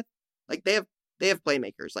Smith. Like, they have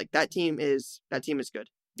playmakers. Like, that team is good.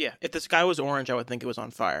 Yeah. If the sky was orange, I would think it was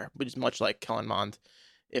on fire, which is much like Kellen Mond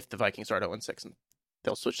if the Vikings start 0-6 and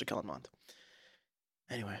they'll switch to Kellen Mond.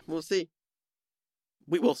 Anyway. We'll see.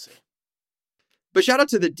 We will see. But shout out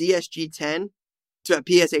to the DSG 10, to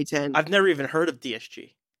PSA 10. I've never even heard of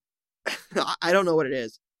DSG. I don't know what it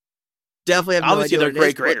is. Definitely have no Obviously, idea. Obviously,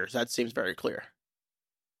 they're great graders. That seems very clear.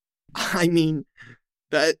 I mean,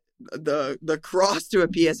 that the cross to a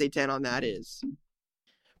PSA 10 on that is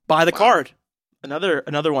buy the card. Another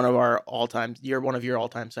one of our all-time. One of your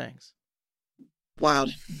all-time sayings.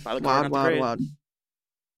 Wild. Buy the card, Wild.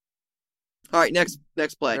 All right, next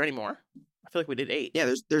play. Are there any more? I feel like we did 8.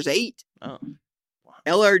 Yeah, there's 8. Oh. Wow.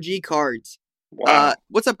 LRG cards. Wow.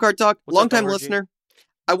 What's up, Card Talk? Long-time LRG? listener.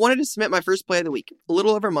 I wanted to submit my first play of the week. A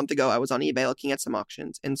little over a month ago, I was on eBay looking at some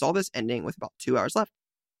auctions and saw this ending with about 2 hours left.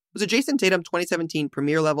 It was a Jason Tatum 2017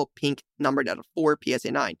 Premier Level Pink numbered out of 4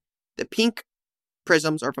 PSA 9. The pink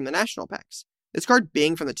prisms are from the National packs. This card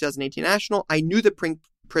being from the 2018 National, I knew the pink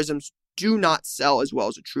prisms do not sell as well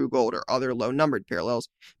as a True Gold or other low-numbered parallels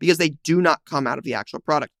because they do not come out of the actual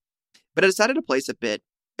product. But I decided to place a bid.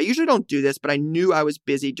 I usually don't do this, but I knew I was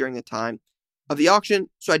busy during the time of the auction,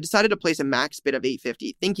 so I decided to place a max bid of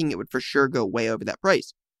 $850, thinking it would for sure go way over that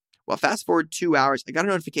price. Well, fast forward 2 hours, I got a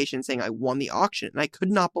notification saying I won the auction, and I could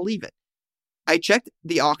not believe it. I checked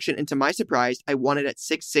the auction, and to my surprise, I won it at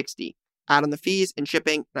 $660, add on the fees and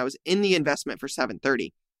shipping, and I was in the investment for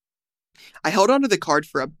 $730. I held onto the card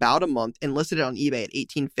for about a month and listed it on eBay at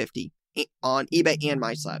 $1850 on eBay and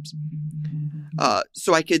MySlabs,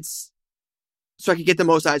 so I could get the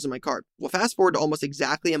most eyes on my card. Well, fast forward to almost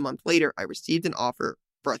exactly a month later, I received an offer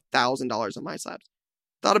for $1,000 on MySlabs.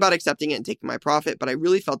 Thought about accepting it and taking my profit, but I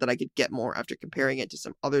really felt that I could get more after comparing it to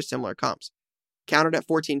some other similar comps. Countered at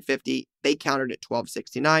 $14.50, they countered at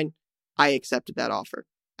 $12.69. I accepted that offer.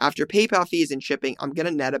 After PayPal fees and shipping, I'm going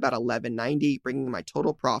to net about $11.90, bringing my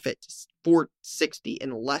total profit to $460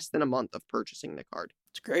 in less than a month of purchasing the card.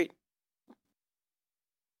 It's great.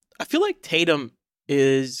 I feel like Tatum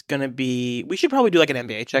is going to be... We should probably do like an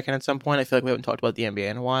NBA check-in at some point. I feel like we haven't talked about the NBA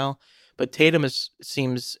in a while. But Tatum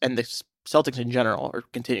seems, and the Celtics in general, are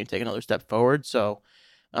continuing to take another step forward. So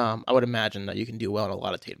I would imagine that you can do well in a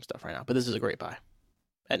lot of Tatum stuff right now. But this is a great buy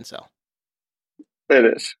and sell. It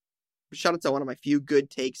is. Shout out to one of my few good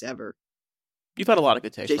takes ever. You've had a lot of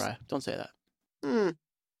good takes, Brian. Don't say that.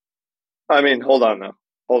 I mean, hold on, though.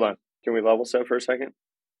 Hold on. Can we level set for a second?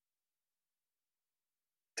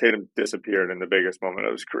 Tatum disappeared in the biggest moment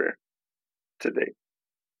of his career to date.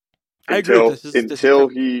 I agree. Until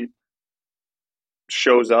he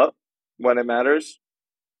shows up when it matters.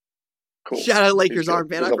 Cool. Shout out Lakers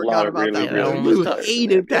armband. I forgot about that. Lou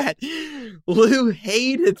hated that. Lou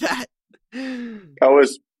hated that. That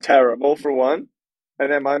was terrible for one.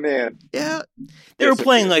 And then my man. Yeah. They were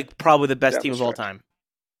playing like probably the best team of all time.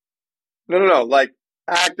 No. Like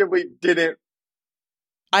actively didn't.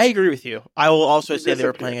 I agree with you. I will also say they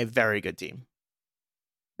were playing a very good team.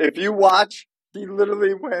 If you watch, he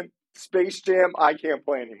literally went Space Jam. I can't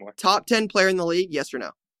play anymore. Top 10 player in the league? Yes or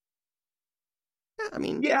no? I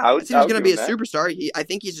mean, I was going to be a superstar. I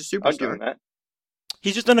think he's a superstar. That.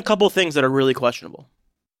 He's just done a couple of things that are really questionable.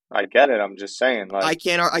 I get it. I'm just saying. Like, I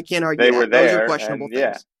can't argue. They were there. Those are questionable things.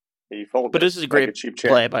 Yeah, he folded. But this is a great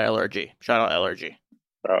play by LRG. Shout out LRG.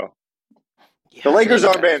 Oh, yeah, the Lakers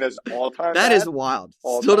armband is all time. That is wild.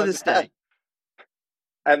 Still to this day.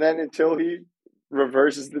 And then until he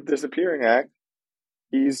reverses the disappearing act,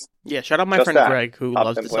 he's shout out my friend Greg who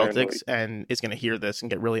loves the Celtics and is going to hear this and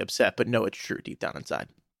get really upset, but no, it's true deep down inside.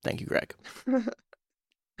 Thank you, Greg.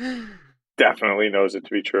 Definitely knows it to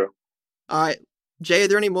be true. All right, Jay, are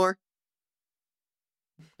there any more?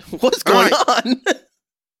 What's going on?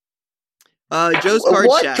 Joe's card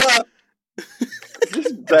chat.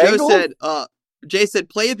 Jay said,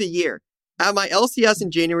 play of the year. At my LCS in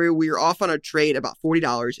January, we were off on a trade about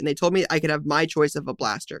 $40, and they told me I could have my choice of a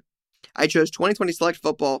blaster. I chose 2020 Select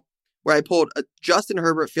Football, where I pulled a Justin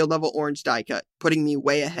Herbert field level orange die cut, putting me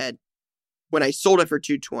way ahead when I sold it for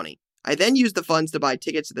 $220. I then used the funds to buy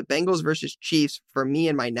tickets to the Bengals versus Chiefs for me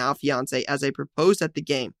and my now fiance as I proposed at the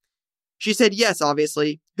game. She said yes,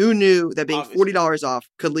 obviously. Who knew that being $40 off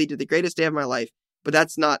could lead to the greatest day of my life? But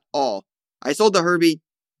that's not all. I sold the Herbie.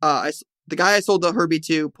 The guy I sold the Herbie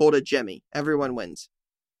to pulled a Jimmy. Everyone wins.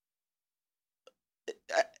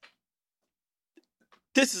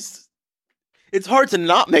 It's hard to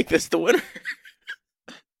not make this the winner.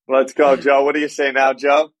 Let's go, Joe. What do you say now,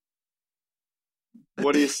 Joe?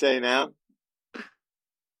 What do you say now? The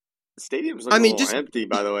stadium's looking a little empty,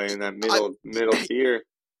 by the way, in that middle tier.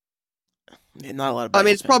 Not a lot of. I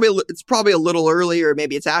mean, it's probably a little early, or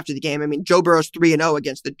maybe it's after the game. I mean, Joe Burrow's 3-0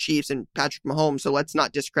 against the Chiefs and Patrick Mahomes, so let's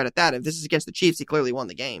not discredit that. If this is against the Chiefs, he clearly won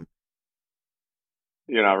the game.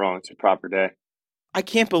 You're not wrong. It's a proper day. I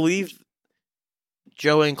can't believe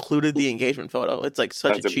Joe included the engagement photo. It's like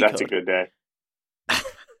such a cheat code. That's a good day.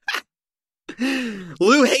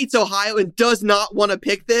 Lou hates Ohio and does not want to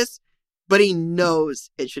pick this, but he knows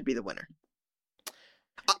it should be the winner.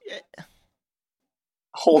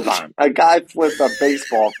 Hold on. A guy flipped a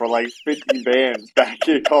baseball for like 50 bands back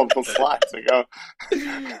here a couple slides ago.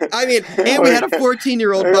 I mean, and we had a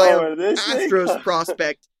 14-year-old buy a Astros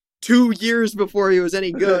prospect 2 years before he was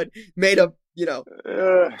any good. Made a,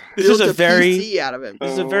 this is a very PC out of him.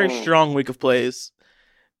 This is a very strong week of plays.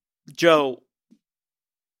 Joe,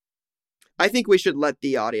 I think we should let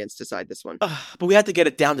the audience decide this one. But we have to get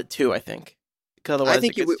it down to 2, I think. Because otherwise I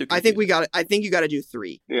think you got to do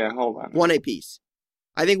 3. Yeah, hold on. 1 apiece.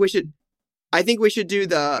 I think we should do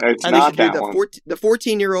the. It's not that one. The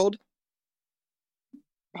 14-year-old.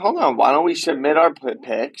 Hold on. Why don't we submit our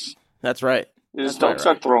picks? That's right. Just don't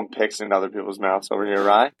start throwing picks in other people's mouths over here,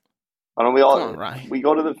 Ryan. Why don't we all? Come on, Ryan. We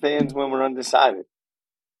go to the fans when we're undecided.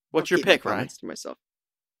 What's your pick, Ryan? To myself.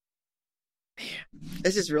 Man,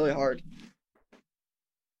 this is really hard.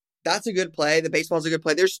 That's a good play. The baseball's a good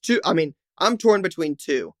play. There's 2. I mean, I'm torn between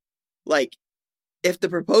 2. Like, if the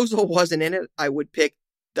proposal wasn't in it, I would pick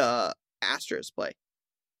the Astros play.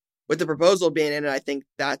 With the proposal being in it, I think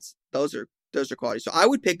those are quality. So I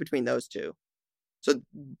would pick between those 2. So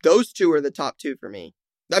those 2 are the top 2 for me.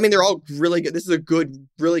 I mean, they're all really good. This is a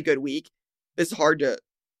really good week. It's hard to,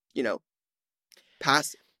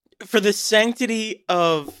 pass. For the sanctity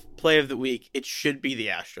of play of the week, it should be the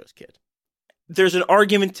Astros kid. There's an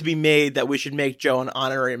argument to be made that we should make Joe an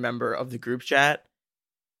honorary member of the group chat.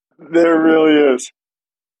 There really is.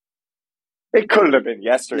 It couldn't have been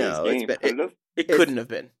yesterday's game. It couldn't have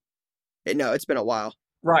been. No, it's been a while.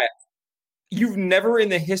 Right. You've never in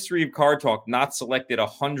the history of Card Talk not selected a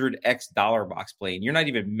 100x dollar box play, and you're not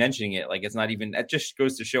even mentioning it. Like, it's not even, that just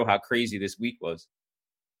goes to show how crazy this week was.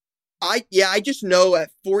 I just know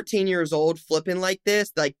at 14 years old, flipping like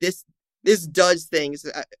this does things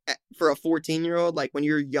for a 14-year-old. Like, when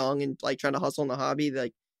you're young and like trying to hustle in the hobby,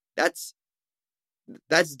 like that's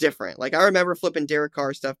different. Like, I remember flipping Derek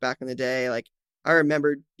Carr stuff back in the day. Like, I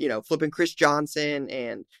remember, flipping Chris Johnson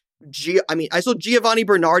and I sold Giovanni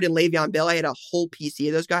Bernard and Le'Veon Bell. I had a whole PC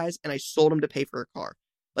of those guys, and I sold them to pay for a car.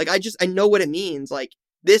 Like, I know what it means. Like,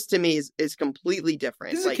 this to me is completely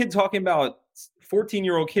different. This is a kid talking about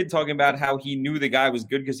 14-year-old kid talking about how he knew the guy was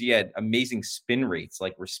good because he had amazing spin rates.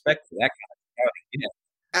 Like, respect for that kind of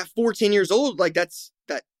stuff. At 14 years old, like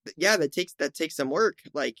that takes some work.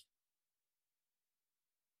 Like,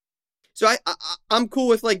 so I'm cool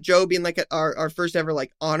with like Joe being like our first ever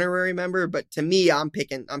like honorary member, but to me, I'm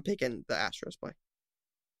picking the Astros play.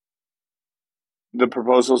 The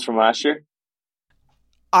proposals from last year?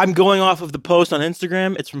 I'm going off of the post on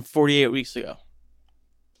Instagram. It's from 48 weeks ago.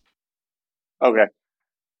 Okay.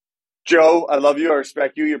 Joe, I love you. I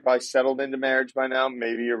respect you. You're probably settled into marriage by now.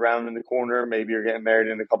 Maybe you're rounding the corner. Maybe you're getting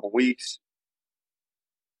married in a couple weeks.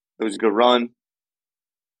 It was a good run.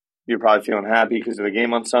 You're probably feeling happy because of the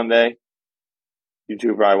game on Sunday. You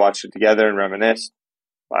two probably watched it together and reminisced.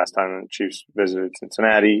 Last time the Chiefs visited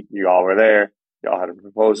Cincinnati, you all were there. You all had a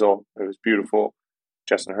proposal. It was beautiful.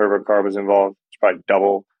 Justin Herbert card was involved. It's probably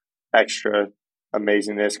double extra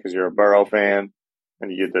amazingness because you're a Burrow fan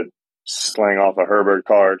and you get to sling off a Herbert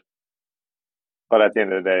card. But at the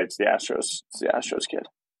end of the day, it's the Astros. It's the Astros kid.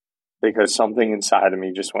 Because something inside of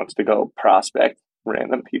me just wants to go prospect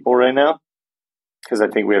random people right now. Because I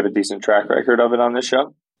think we have a decent track record of it on this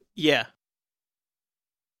show. Yeah.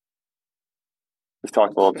 We've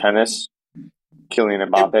talked a little tennis. Kylian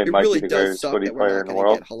Mbappe might be the greatest footy player in the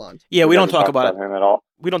world. Yeah, we don't talk about him at all.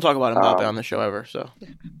 We don't talk about Mbappe on the show ever. So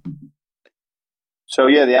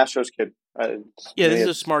yeah, the Astros kid. Yeah, this is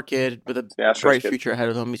a smart kid with a bright future ahead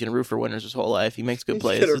of him. He's going to root for winners his whole life. He makes good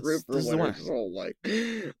plays. He's going to root for winners his whole life.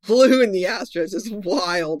 Blue in the Astros is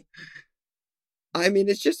wild. I mean,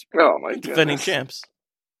 it's just... Oh, my God. Defending champs.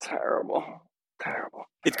 Terrible.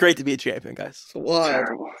 It's great to be a champion, guys. It's wild.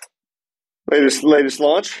 Terrible. Latest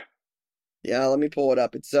launch? Yeah, let me pull it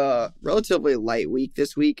up. It's a relatively light week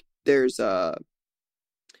this week. There's I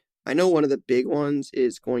know one of the big ones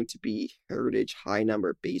is going to be Heritage High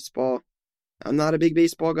Number Baseball. I'm not a big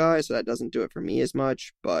baseball guy, so that doesn't do it for me as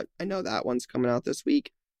much, but I know that one's coming out this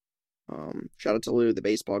week. Shout out to Lou, the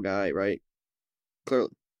baseball guy, right? Clearly.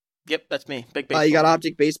 Yep, that's me. Big baseball. You got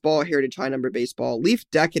Optic Baseball, Heritage High Number Baseball, Leaf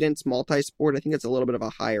Decadence Multi-Sport. I think that's a little bit of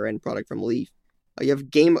a higher end product from Leaf. You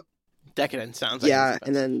have Game... Decadence sounds like yeah,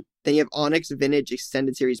 and then you have Onyx Vintage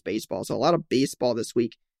Extended Series Baseball. So a lot of baseball this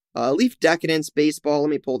week. Leaf Decadence Baseball,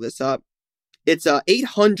 let me pull this up. It's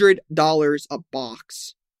 $800 a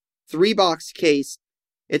box. 3-box case.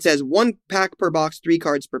 It says 1 pack per box, 3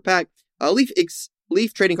 cards per pack.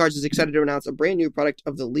 Leaf Trading Cards is excited to announce a brand new product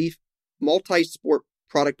of the Leaf multi-sport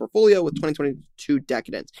product portfolio with 2022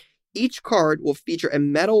 Decadence. Each card will feature a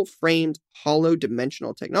metal-framed hollow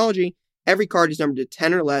dimensional technology. Every card is numbered to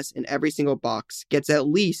 10 or less, and every single box gets at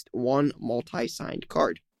least 1 multi-signed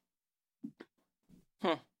card.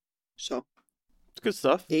 Huh. So, it's good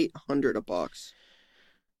stuff. $800 a box.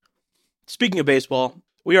 Speaking of baseball,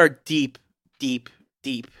 we are deep in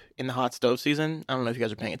the hot stove season. I don't know if you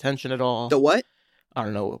guys are paying attention at all. The what? I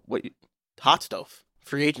don't know hot stove.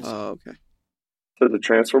 Free agency. Oh, okay. So the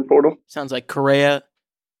transfer portal? Sounds like Correa.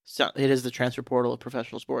 It is the transfer portal of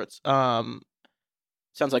professional sports.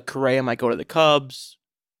 Sounds like Correa might go to the Cubs.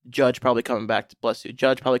 Judge probably coming back to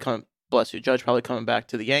Judge probably coming back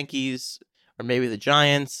to the Yankees or maybe the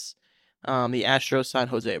Giants. The Astros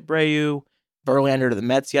signed Jose Abreu. Verlander to the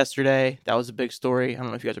Mets yesterday. That was a big story. I don't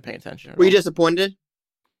know if you guys are paying attention. Were you disappointed?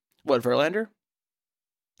 What, Verlander?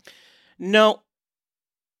 No.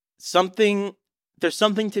 There's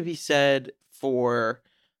something to be said for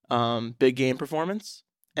big game performance,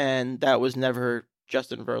 and that was never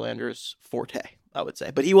Justin Verlander's forte, I would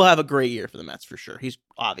say. But he will have a great year for the Mets for sure. He's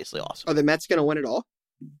obviously awesome. Are the Mets going to win it all?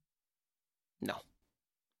 No.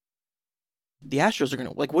 The Astros are going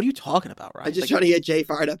to... Like, what are you talking about, right? I'm just trying to get Jay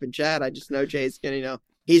fired up in chat. I just know Jay's going to,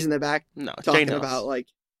 he's in the back talking about, like,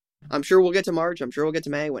 I'm sure we'll get to March. I'm sure we'll get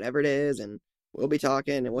to May, whatever it is, and we'll be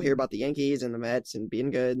talking, and we'll hear about the Yankees and the Mets and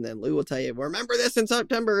being good, and then Lou will tell you, well, remember this in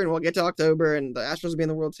September, and we'll get to October, and the Astros will be in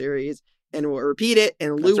the World Series, and we'll repeat it,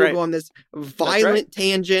 and Lou will go on this violent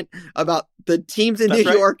tangent about the teams in New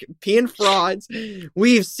York being frauds.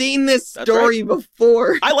 We've seen this story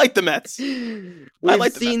before. I like the Mets.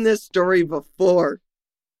 We've seen this story before.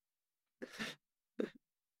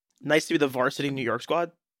 Nice to be the varsity New York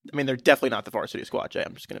squad. I mean, they're definitely not the varsity squad, Jay.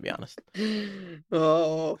 I'm just going to be honest.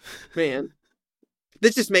 Oh, man.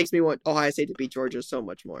 This just makes me want Ohio State to beat Georgia so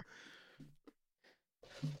much more.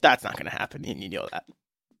 That's not going to happen, and you know that.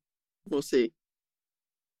 We'll see.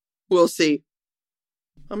 We'll see.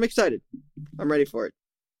 I'm excited. I'm ready for it.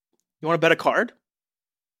 You want to bet a card?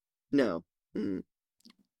 No. You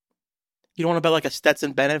don't want to bet like a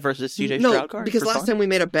Stetson Bennett versus CJ Stroud card? Because last time we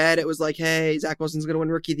made a bet, it was like, hey, Zach Wilson's going to win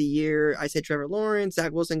Rookie of the Year. I said Trevor Lawrence.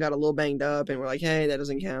 Zach Wilson got a little banged up, and we're like, hey, that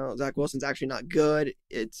doesn't count. Zach Wilson's actually not good.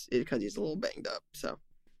 It's because he's a little banged up. So.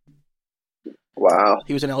 Wow.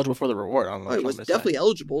 He was ineligible for the reward. I don't know. He was definitely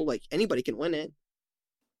eligible. Like, anybody can win it.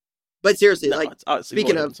 But seriously,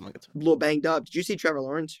 speaking of a little banged up, did you see Trevor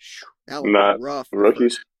Lawrence? That was rough.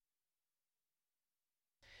 Rookies.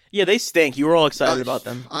 Yeah, they stink. You were all excited about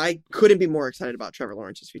them. I couldn't be more excited about Trevor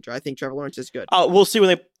Lawrence's future. I think Trevor Lawrence is good. We'll see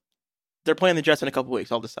when they're playing the Jets in a couple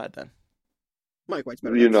weeks. I'll decide then. Mike White's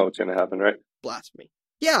better. You know what's going to happen, right? Blasphemy.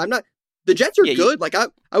 Yeah, I'm not. The Jets are good. Like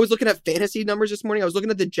I was looking at fantasy numbers this morning. I was looking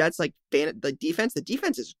at the Jets the defense. The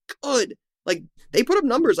defense is good. Like they put up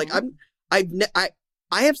numbers. Like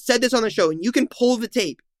I have said this on the show, and you can pull the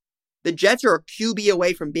tape. The Jets are a QB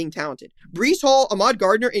away from being talented. Breece Hall, Ahmad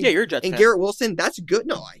Gardner, and Garrett Wilson, that's good.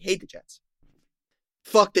 No, I hate the Jets.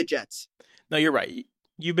 Fuck the Jets. No, you're right.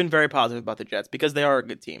 You've been very positive about the Jets because they are a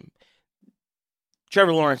good team.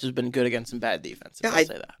 Trevor Lawrence has been good against some bad defense, I'll say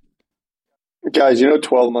that. Guys,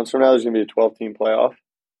 12 months from now, there's going to be a 12-team playoff?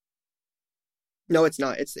 No, it's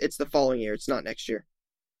not. It's the following year. It's not next year.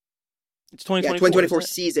 It's 2024. 2024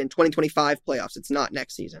 season, 2025 playoffs. It's not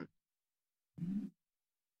next season.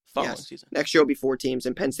 Following season. Next year will be 4 teams,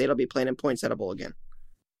 and Penn State will be playing in Poinsettia Again.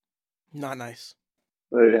 Not nice.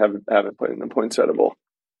 They haven't played in the Poinsettia.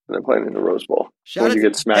 They're playing in the Rose Bowl. When you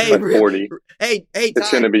get smacked by 40, Ty,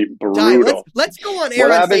 it's going to be brutal. Ty, let's go on air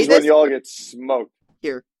what and happens say when y'all get smoked?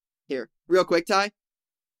 Here. Real quick, Ty.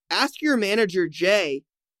 ask your manager, Jay.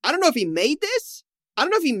 I don't know if he made this.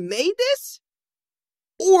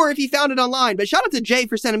 Or if he found it online. But shout out to Jay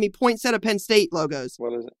for sending me Poinsettia Penn State logos.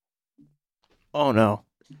 What is it? Oh, no.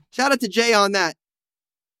 Shout out to Jay on that.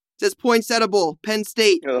 It says Poinsettia Bowl, Penn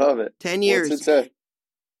State. I love it. 10 years. What's it say?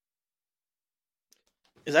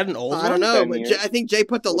 Is that an old one? I don't know, 10 but years. I think Jay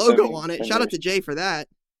put the What's logo that mean? on it. 10 Shout out years. to Jay for that.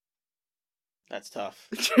 That's tough.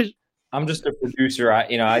 I'm just a producer.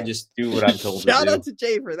 I just do what I'm told to Shout do. out to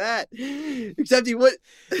Jay for that. Except he would.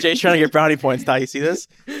 Jay's trying to get brownie points. Ty, you see this?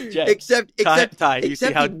 Jay, Except Ty, you see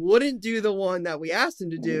except how he wouldn't do the one that we asked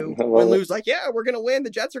him to do when Lou's like, yeah, we're going to win. The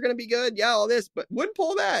Jets are going to be good. Yeah, all this. But wouldn't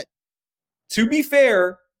pull that. To be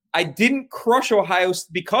fair, I didn't crush Ohio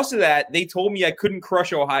State. Because of that, they told me I couldn't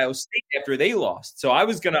crush Ohio State after they lost. So I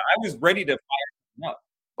was ready to fire them up.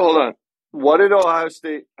 Hold on.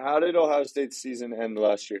 How did Ohio State's season end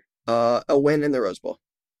last year? A win in the Rose Bowl.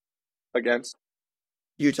 Against?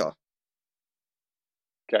 Utah.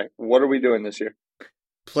 Okay. What are we doing this year?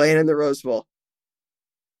 Playing in the Rose Bowl.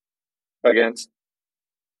 Against?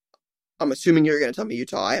 I'm assuming you're going to tell me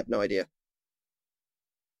Utah. I have no idea.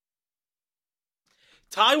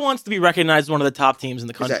 Ty wants to be recognized as one of the top teams in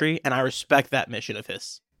the Is that- country, and I respect that mission of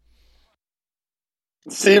his.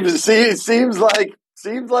 Seems like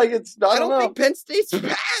it's. I I don't don't know. think Penn State's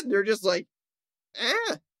bad. They're just like,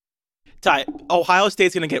 Ty, Ohio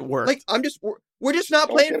State's going to get worse. Like, we're just not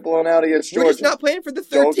Don't playing. get blown out against We're Georgia. just not playing for the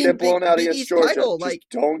Don't 13th get blown out Big against East Georgia. title. Just Like,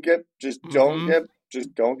 don't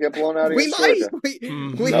get blown out we against might. Georgia.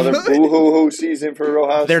 We Another could. boo-hoo-hoo season for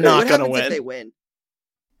Ohio They're State. not What gonna happens win. if they win?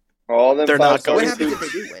 All them They're not five-star gonna What happens if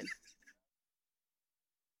recruits. they do win?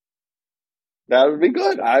 That would be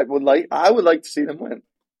good. I would like to see them win.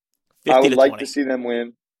 50 I would to like 20. to see them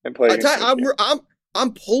win and play.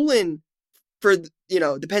 I'm pulling for the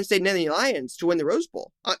Penn State Nittany Lions to win the Rose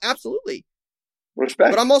Bowl. Absolutely.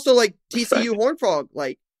 Respect. But I'm also like TCU Horned Frog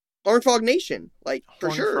Nation, like for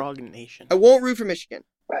Horned sure. Frog Nation. I won't root for Michigan.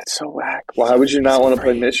 That's so whack. Why would you not want to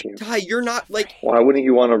play Michigan? Ty, you're not like Why wouldn't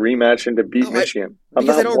you want a rematch and to beat Michigan?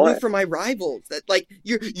 because I don't root for my rivals. That like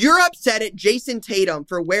you're upset at Jason Tatum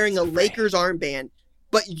for wearing a Lakers armband,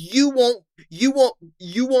 but you won't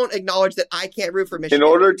acknowledge that I can't root for Michigan. In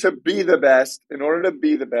order to be the best,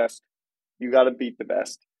 you got to beat the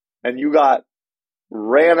best, and you got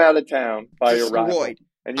ran out of town by your rival, Destroyed.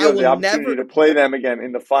 and you have the opportunity to play them again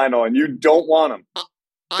in the final, and you don't want them.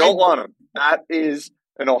 Want them. That is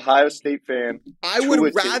an Ohio State fan. I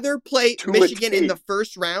would rather play Michigan in the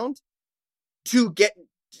first round to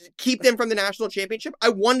keep them from the national championship. I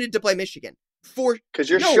wanted to play Michigan because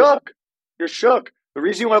you're shook. You're shook. The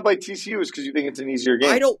reason you want to play TCU is because you think it's an easier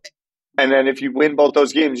game. I don't. And then if you win both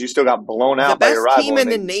those games, you still got blown out by your rival. The best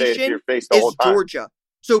team in the nation is Georgia.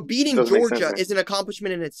 So beating Georgia is an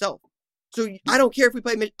accomplishment in itself. So I don't care if we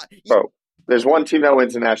play Michigan. Bro, there's one team that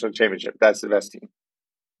wins the national championship. That's the best team.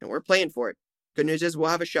 And we're playing for it. Good news is we'll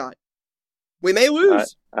have a shot. We may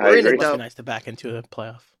lose. I We're in agree. it, Must though. be nice to back into a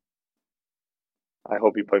playoff. I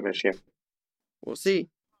hope you play Michigan. We'll see.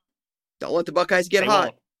 Don't let the Buckeyes get They hot.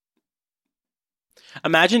 won't.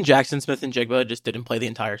 Imagine Jackson Smith and Jigba just didn't play the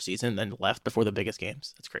entire season and then left before the biggest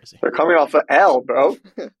games. That's crazy. They're coming off an L, bro.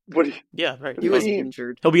 What do you Yeah, right. He was He-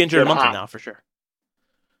 injured. He'll be injured a Get month hot. from now for sure.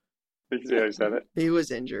 see how you said it? He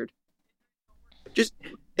was injured. Just All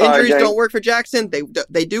right, injuries gang. don't work for Jackson.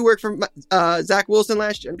 They do work for Zach Wilson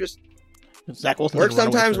last year. I'm just Zach Wilson work didn't run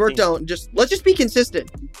away sometimes, from the work team. don't. Let's just be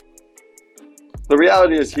consistent. The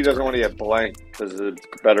reality is he doesn't want to get blanked because the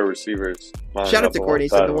better receivers. Shout out to Courtney.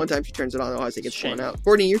 Said the one time she turns it on, Ohio State gets Shame. blown out.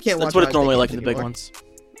 Courtney, you can't That's watch what it's Ohio normally State like in games the big anymore. ones.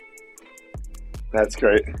 That's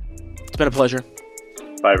great. It's been a pleasure.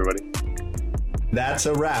 Bye, everybody. That's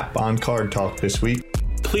a wrap on Card Talk this week.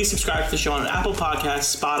 Please subscribe to the show on Apple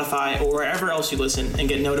Podcasts, Spotify, or wherever else you listen and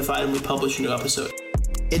get notified when we publish a new episode.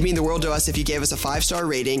 It'd mean the world to us if you gave us a 5-star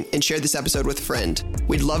rating and shared this episode with a friend.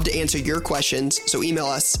 We'd love to answer your questions, so email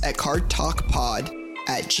us at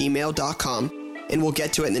cardtalkpod@gmail.com and we'll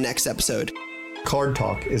get to it in the next episode. Card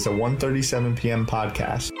Talk is a 1:37 p.m.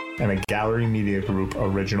 podcast and a Gallery Media Group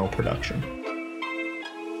original production.